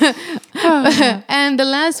 And the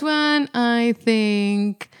last one, I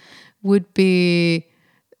think, would be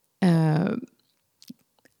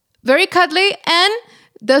very cuddly and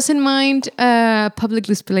doesn't mind public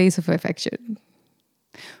displays of affection.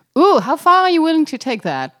 Ooh, how far are you willing to take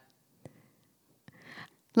that?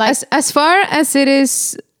 Like As far as it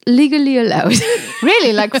is legally allowed.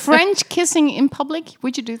 Really? Like French kissing in public?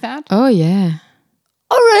 Would you do that? Oh, yeah.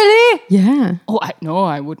 Oh, really? Yeah. Oh, no,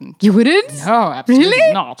 I wouldn't. You wouldn't? No, absolutely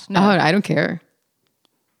Really? not. No. Oh, I don't care.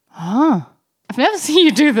 I've never seen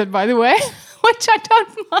you do that, by the way, which I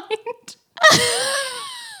don't mind.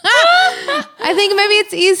 I think maybe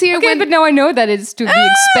it's easier Okay, but now I know that it's to be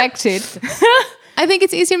expected. I think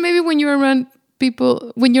it's easier maybe when you're around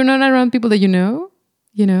people, when you're not around people that you know.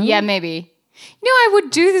 Yeah, maybe. I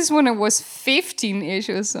would do this when I was 15-ish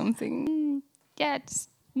or something. Yeah, okay.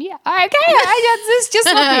 It's just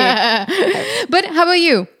not me. But how about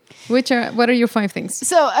you? What are your 5 things?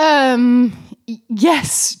 So,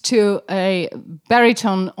 yes to a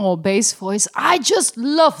baritone or bass voice. I just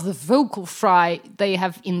love the vocal fry they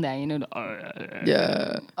have in there.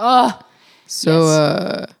 Yeah.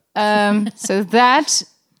 So that,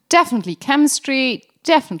 definitely chemistry,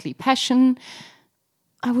 definitely passion.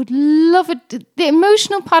 I would love it, the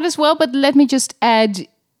emotional part as well, but let me just add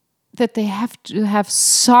that they have to have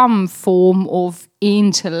some form of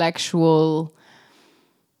intellectual,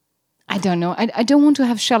 I don't know, I don't want to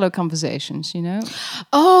have shallow conversations,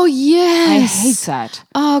 Oh, yes. I hate that.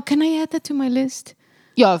 Oh, can I add that to my list?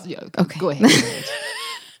 Yeah, okay. Go ahead.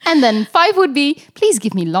 And then 5 would be, please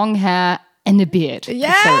give me long hair and a beard.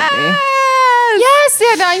 Yes! Yes,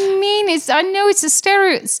 I know it's a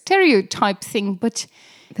stereotype thing, but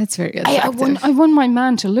that's very attractive. I want my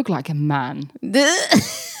man to look like a man.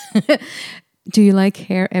 Do you like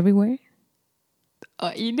hair everywhere?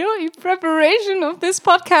 In preparation of this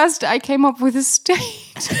podcast, I came up with a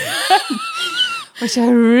statement, which I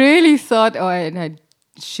really thought, I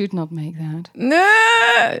should not make that. No,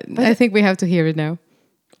 I think we have to hear it now.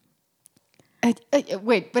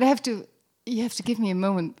 Wait, but you have to give me a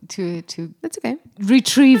moment to That's okay.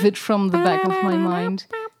 retrieve it from the back of my mind.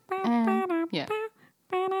 Yeah.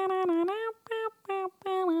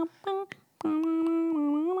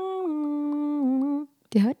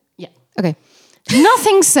 Do you have it? Yeah. Okay.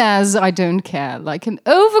 Nothing says I don't care like an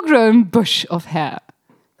overgrown bush of hair.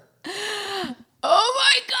 Oh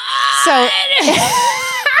my God! So,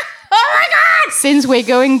 oh my God! Since we're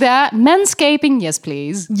going there, manscaping, yes,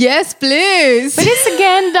 please. Yes, please. But it's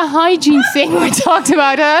again the hygiene thing we talked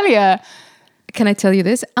about earlier. Can I tell you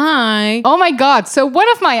this? Oh my God! So one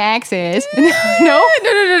of my exes. No.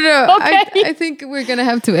 Okay. I think we're gonna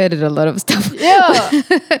have to edit a lot of stuff. Yeah.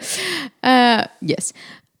 Yes.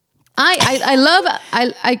 I love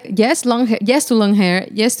yes, long hair, yes to long hair,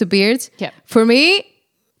 yes to beards. Yeah. For me,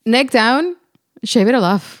 neck down, shave it all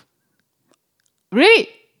off. Really?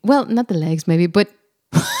 Well, not the legs maybe, but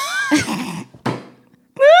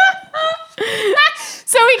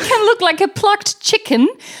so he can look like a plucked chicken,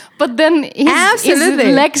 but then his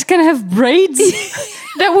legs can have braids.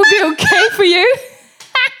 That would be okay for you?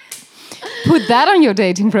 Put that on your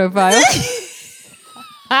dating profile.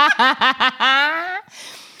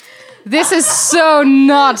 This is so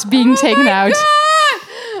not being taken out.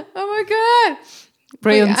 Oh my God.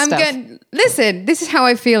 Brilliant stuff. Listen, this is how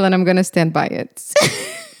I feel and I'm going to stand by it.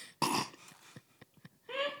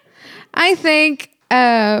 I think,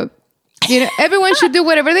 everyone should do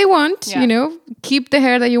whatever they want, keep the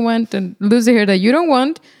hair that you want and lose the hair that you don't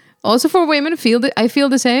want. Also for women, I feel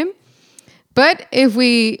the same. But if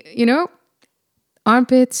we,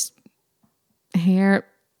 armpits, hair,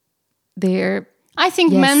 there, I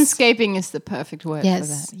think Yes. manscaping is the perfect word Yes, for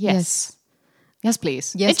that. yes. Yes,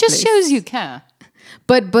 please. Yes, it just please. shows you care.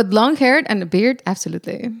 But long haired and a beard,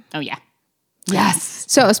 absolutely. Oh, yeah. Yes.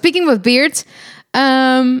 So speaking of beards,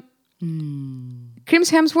 Chris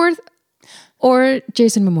Hemsworth or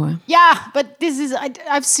Jason Momoa? Yeah, but this is,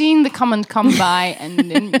 I've seen the comment come by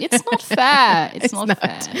and it's not fair. It's not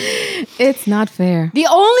fair. It's not fair. The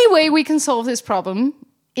only way we can solve this problem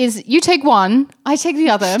is you take one, I take the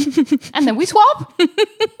other, and then we swap.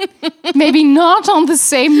 Maybe not on the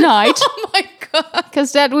same night. Oh my god.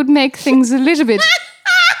 Because that would make things a little bit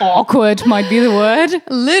awkward, might be the word.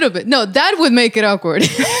 A little bit. No, that would make it awkward.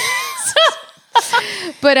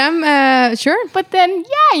 But I'm sure. But then,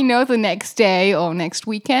 the next day or next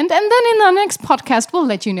weekend. And then in our next podcast, we'll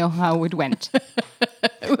let you know how it went.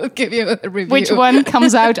 We'll give you a review. Which one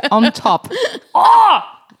comes out on top. Oh!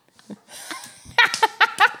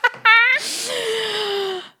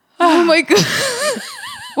 Oh my god.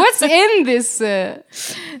 What's in this?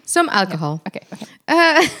 Some alcohol. Okay.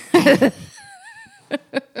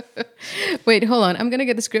 Wait, hold on. I'm going to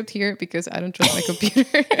get the script here because I don't trust my computer.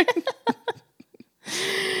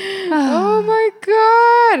 Oh my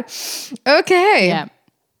god. Okay.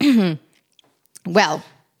 Yeah. Well,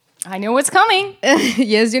 I know what's coming.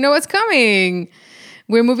 yes, you know what's coming.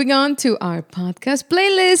 We're moving on to our podcast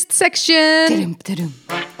playlist section.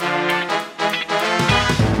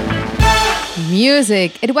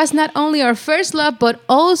 Music. It was not only our first love, but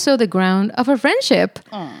also the ground of our friendship.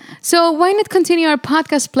 So why not continue our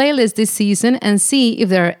podcast playlist this season and see if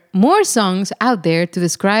there are more songs out there to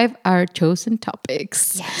describe our chosen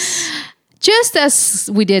topics? Yes. Just as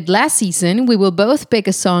we did last season, we will both pick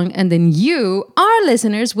a song and then you, our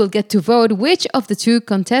listeners, will get to vote which of the two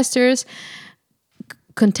contenders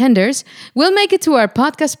will make it to our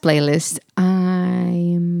podcast playlist.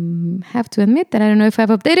 I have to admit that I don't know if I've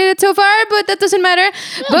updated it so far, but that doesn't matter.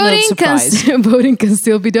 Voting can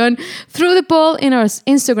still be done through the poll in our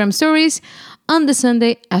Instagram stories on the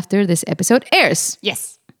Sunday after this episode airs.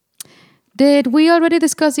 Yes. Did we already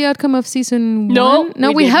discuss the outcome of season one?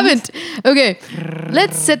 No, we haven't. Okay,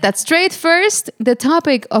 let's set that straight first. The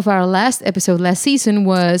topic of our last episode last season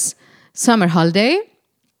was Summer Holiday.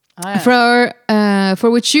 For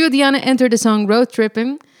which you, Diana, entered the song Road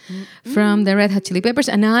Tripping from the Red Hot Chili Peppers.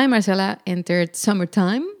 And I, Marcela, entered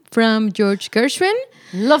Summertime from George Gershwin.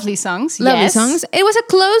 Lovely songs. Lovely yes. songs. It was a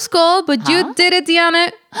close call, but you did it,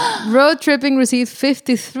 Diana. Road Tripping received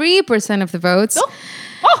 53% of the votes.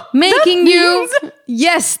 Making you,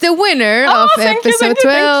 yes, the winner of episode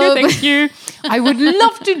 12. Thank you. I would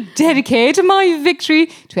love to dedicate my victory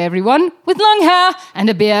to everyone with long hair and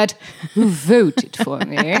a beard who voted for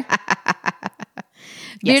me.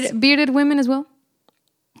 Yes. Bearded women as well?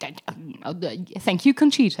 Thank you,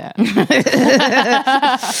 Conchita.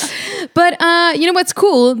 But you know what's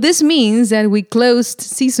cool? This means that we closed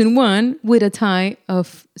season 1 with a tie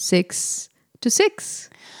of 6-6.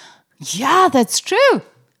 Yeah, that's true.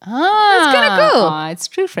 That's kind of cool. It's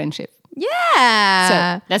true friendship. Yeah.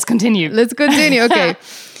 So let's continue. Let's continue. Okay.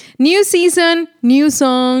 New season, new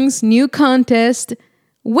songs, new contest.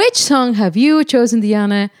 Which song have you chosen,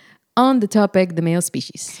 Diana, on the topic, the male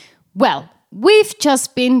species? Well, we've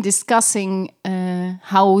just been discussing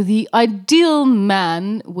how the ideal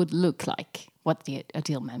man would look like. What the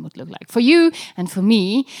ideal man would look like for you and for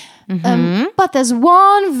me. But there's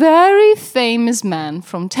one very famous man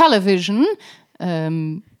from television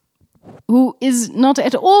who is not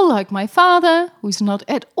at all like my father, who's not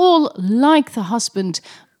at all like the husband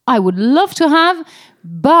I would love to have,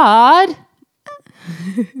 but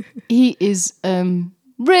he is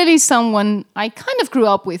really someone I kind of grew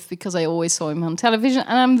up with because I always saw him on television,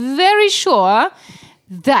 and I'm very sure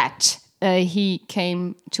that he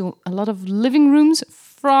came to a lot of living rooms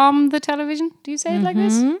from the television. Do you say it like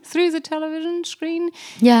this? Through the television screen?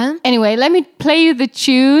 Yeah. Anyway, let me play you the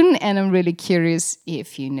tune, and I'm really curious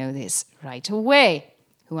if you know this right away,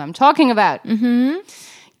 who I'm talking about.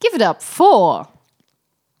 Give it up for...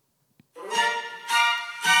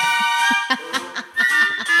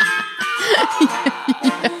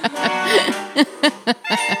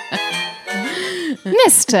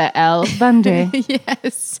 Mr. L. Bundy.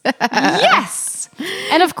 Yes. Yes!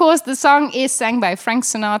 And of course, the song is sang by Frank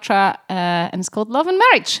Sinatra and it's called Love and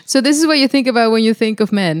Marriage. So this is what you think about when you think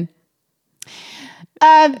of men?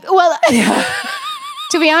 Well,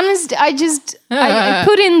 to be honest, I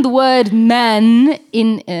put in the word man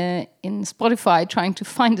in Spotify trying to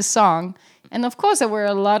find a song. And of course, there were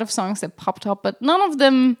a lot of songs that popped up, but none of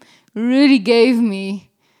them really gave me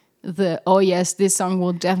oh yes, this song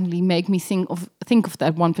will definitely make me think of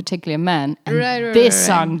that one particular man. And this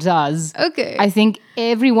song does. Okay. I think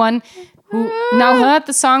everyone who now heard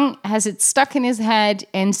the song, has it stuck in his head,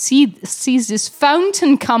 and sees this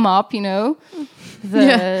fountain come up, you know.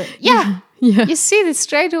 Yeah. You see this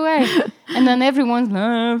straight away. And then everyone's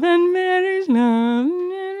love and marriage,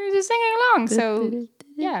 just singing along. So,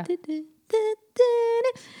 yeah.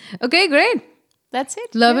 Okay, great. That's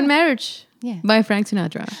it. Love and Marriage by Frank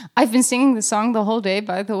Sinatra. I've been singing the song the whole day,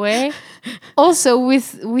 by the way. Also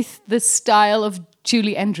with the style of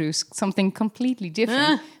Julie Andrews, something completely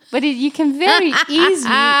different. But you can very easily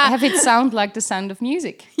have it sound like the Sound of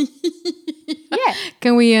Music. Yeah.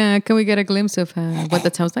 Can we get a glimpse of what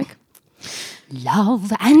that sounds like?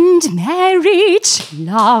 Love and marriage,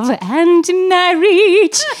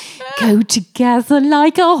 go together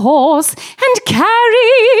like a horse and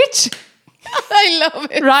carriage. I love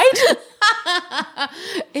it. Right?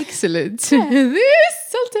 Excellent.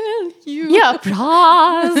 This I'll tell you. Yeah,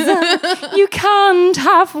 brother, you can't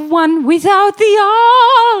have one without the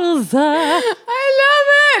other. I love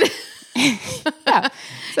it. Yeah.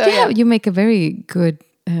 So, you make a very good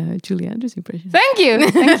Julie Andrews impression. Thank you.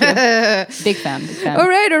 Big fan. All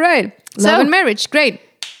right. Love and Marriage, great.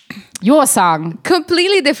 Your song.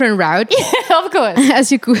 Completely different route. Yeah, of course.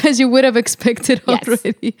 As you would have expected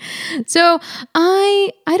already. So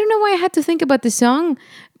I don't know why I had to think about the song,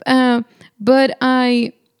 but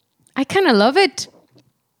I kind of love it.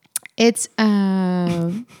 It's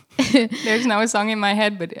There's now a song in my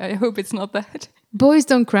head, but I hope it's not that. Boys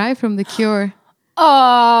Don't Cry from The Cure.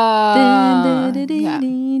 Oh,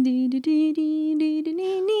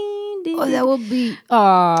 that would be.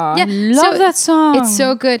 Love that song. It's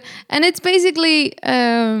so good, and it's basically,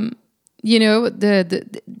 the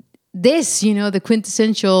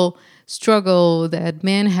quintessential struggle that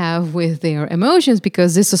men have with their emotions,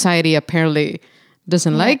 because this society apparently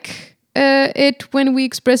doesn't like it when we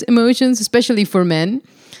express emotions, especially for men.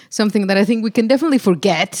 Something that I think we can definitely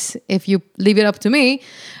forget if you leave it up to me.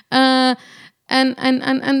 And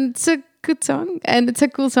it's a good song, and it's a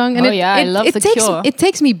cool song. And I love The Cure. It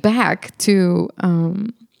takes me back to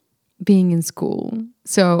being in school.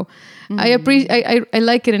 So I appreciate. I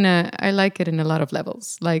like it in a lot of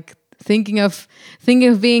levels. Like thinking of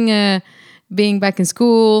being back in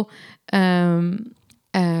school.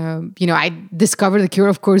 I discovered The Cure,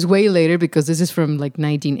 of course, way later, because this is from like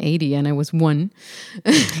 1980 and I was 1.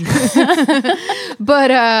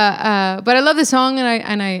 But I love the song,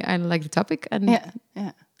 and I like the topic, and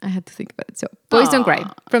I had to think about it. So Boys Don't Cry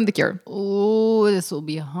from The Cure. Oh, this will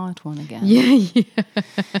be a hard one again. Yeah.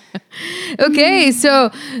 Okay, so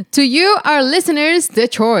to you, our listeners, the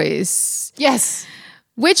choice. Yes.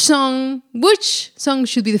 Which song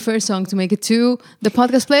should be the first song to make it to the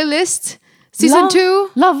podcast playlist? Season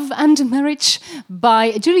 2? Love and Marriage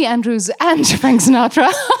by Julie Andrews and Frank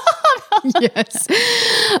Sinatra. Yes.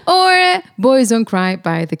 Or Boys Don't Cry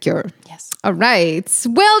by The Cure. Yes. All right.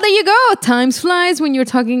 Well, there you go. Time flies when you're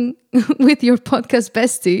talking with your podcast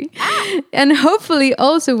bestie. And hopefully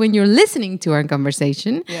also when you're listening to our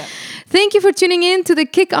conversation. Yeah. Thank you for tuning in to the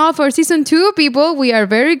kickoff of Season 2, people. We are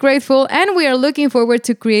very grateful, and we are looking forward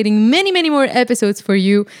to creating many, many more episodes for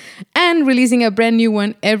you and releasing a brand new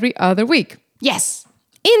one every other week. Yes.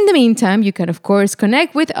 In the meantime, you can, of course,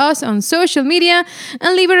 connect with us on social media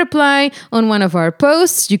and leave a reply on one of our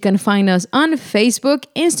posts. You can find us on Facebook,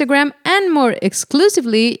 Instagram, and more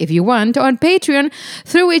exclusively, if you want, on Patreon,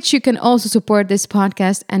 through which you can also support this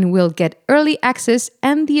podcast and will get early access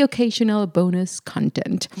and the occasional bonus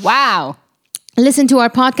content. Wow. Listen to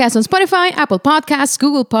our podcast on Spotify, Apple Podcasts,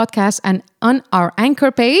 Google Podcasts, and on our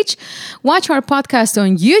Anchor page. Watch our podcast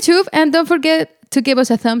on YouTube, and don't forget to give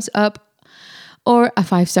us a thumbs up or a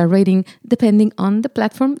 5-star rating, depending on the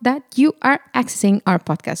platform that you are accessing our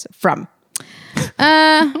podcast from.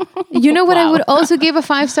 You know what? Wow. I would also give a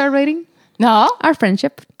 5-star rating? No? Our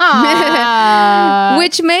friendship.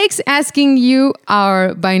 Which makes asking you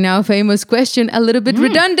our by now famous question a little bit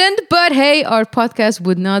redundant, but hey, our podcast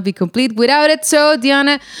would not be complete without it. So,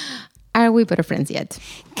 Diana, are we better friends yet?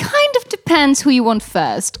 Kind of depends who you want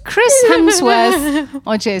first. Chris Hemsworth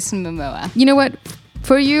or Jason Momoa. You know what?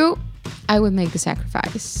 For you, I would make the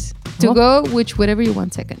sacrifice to go with whatever you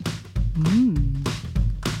want second.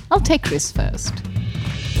 I'll take Chris first.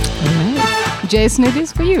 All right. Jason, it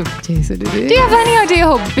is for you. Jason, it is. Do you have any idea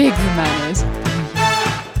how big the man is?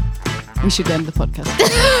 We should end the podcast.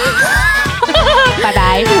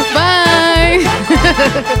 Bye-bye. Bye.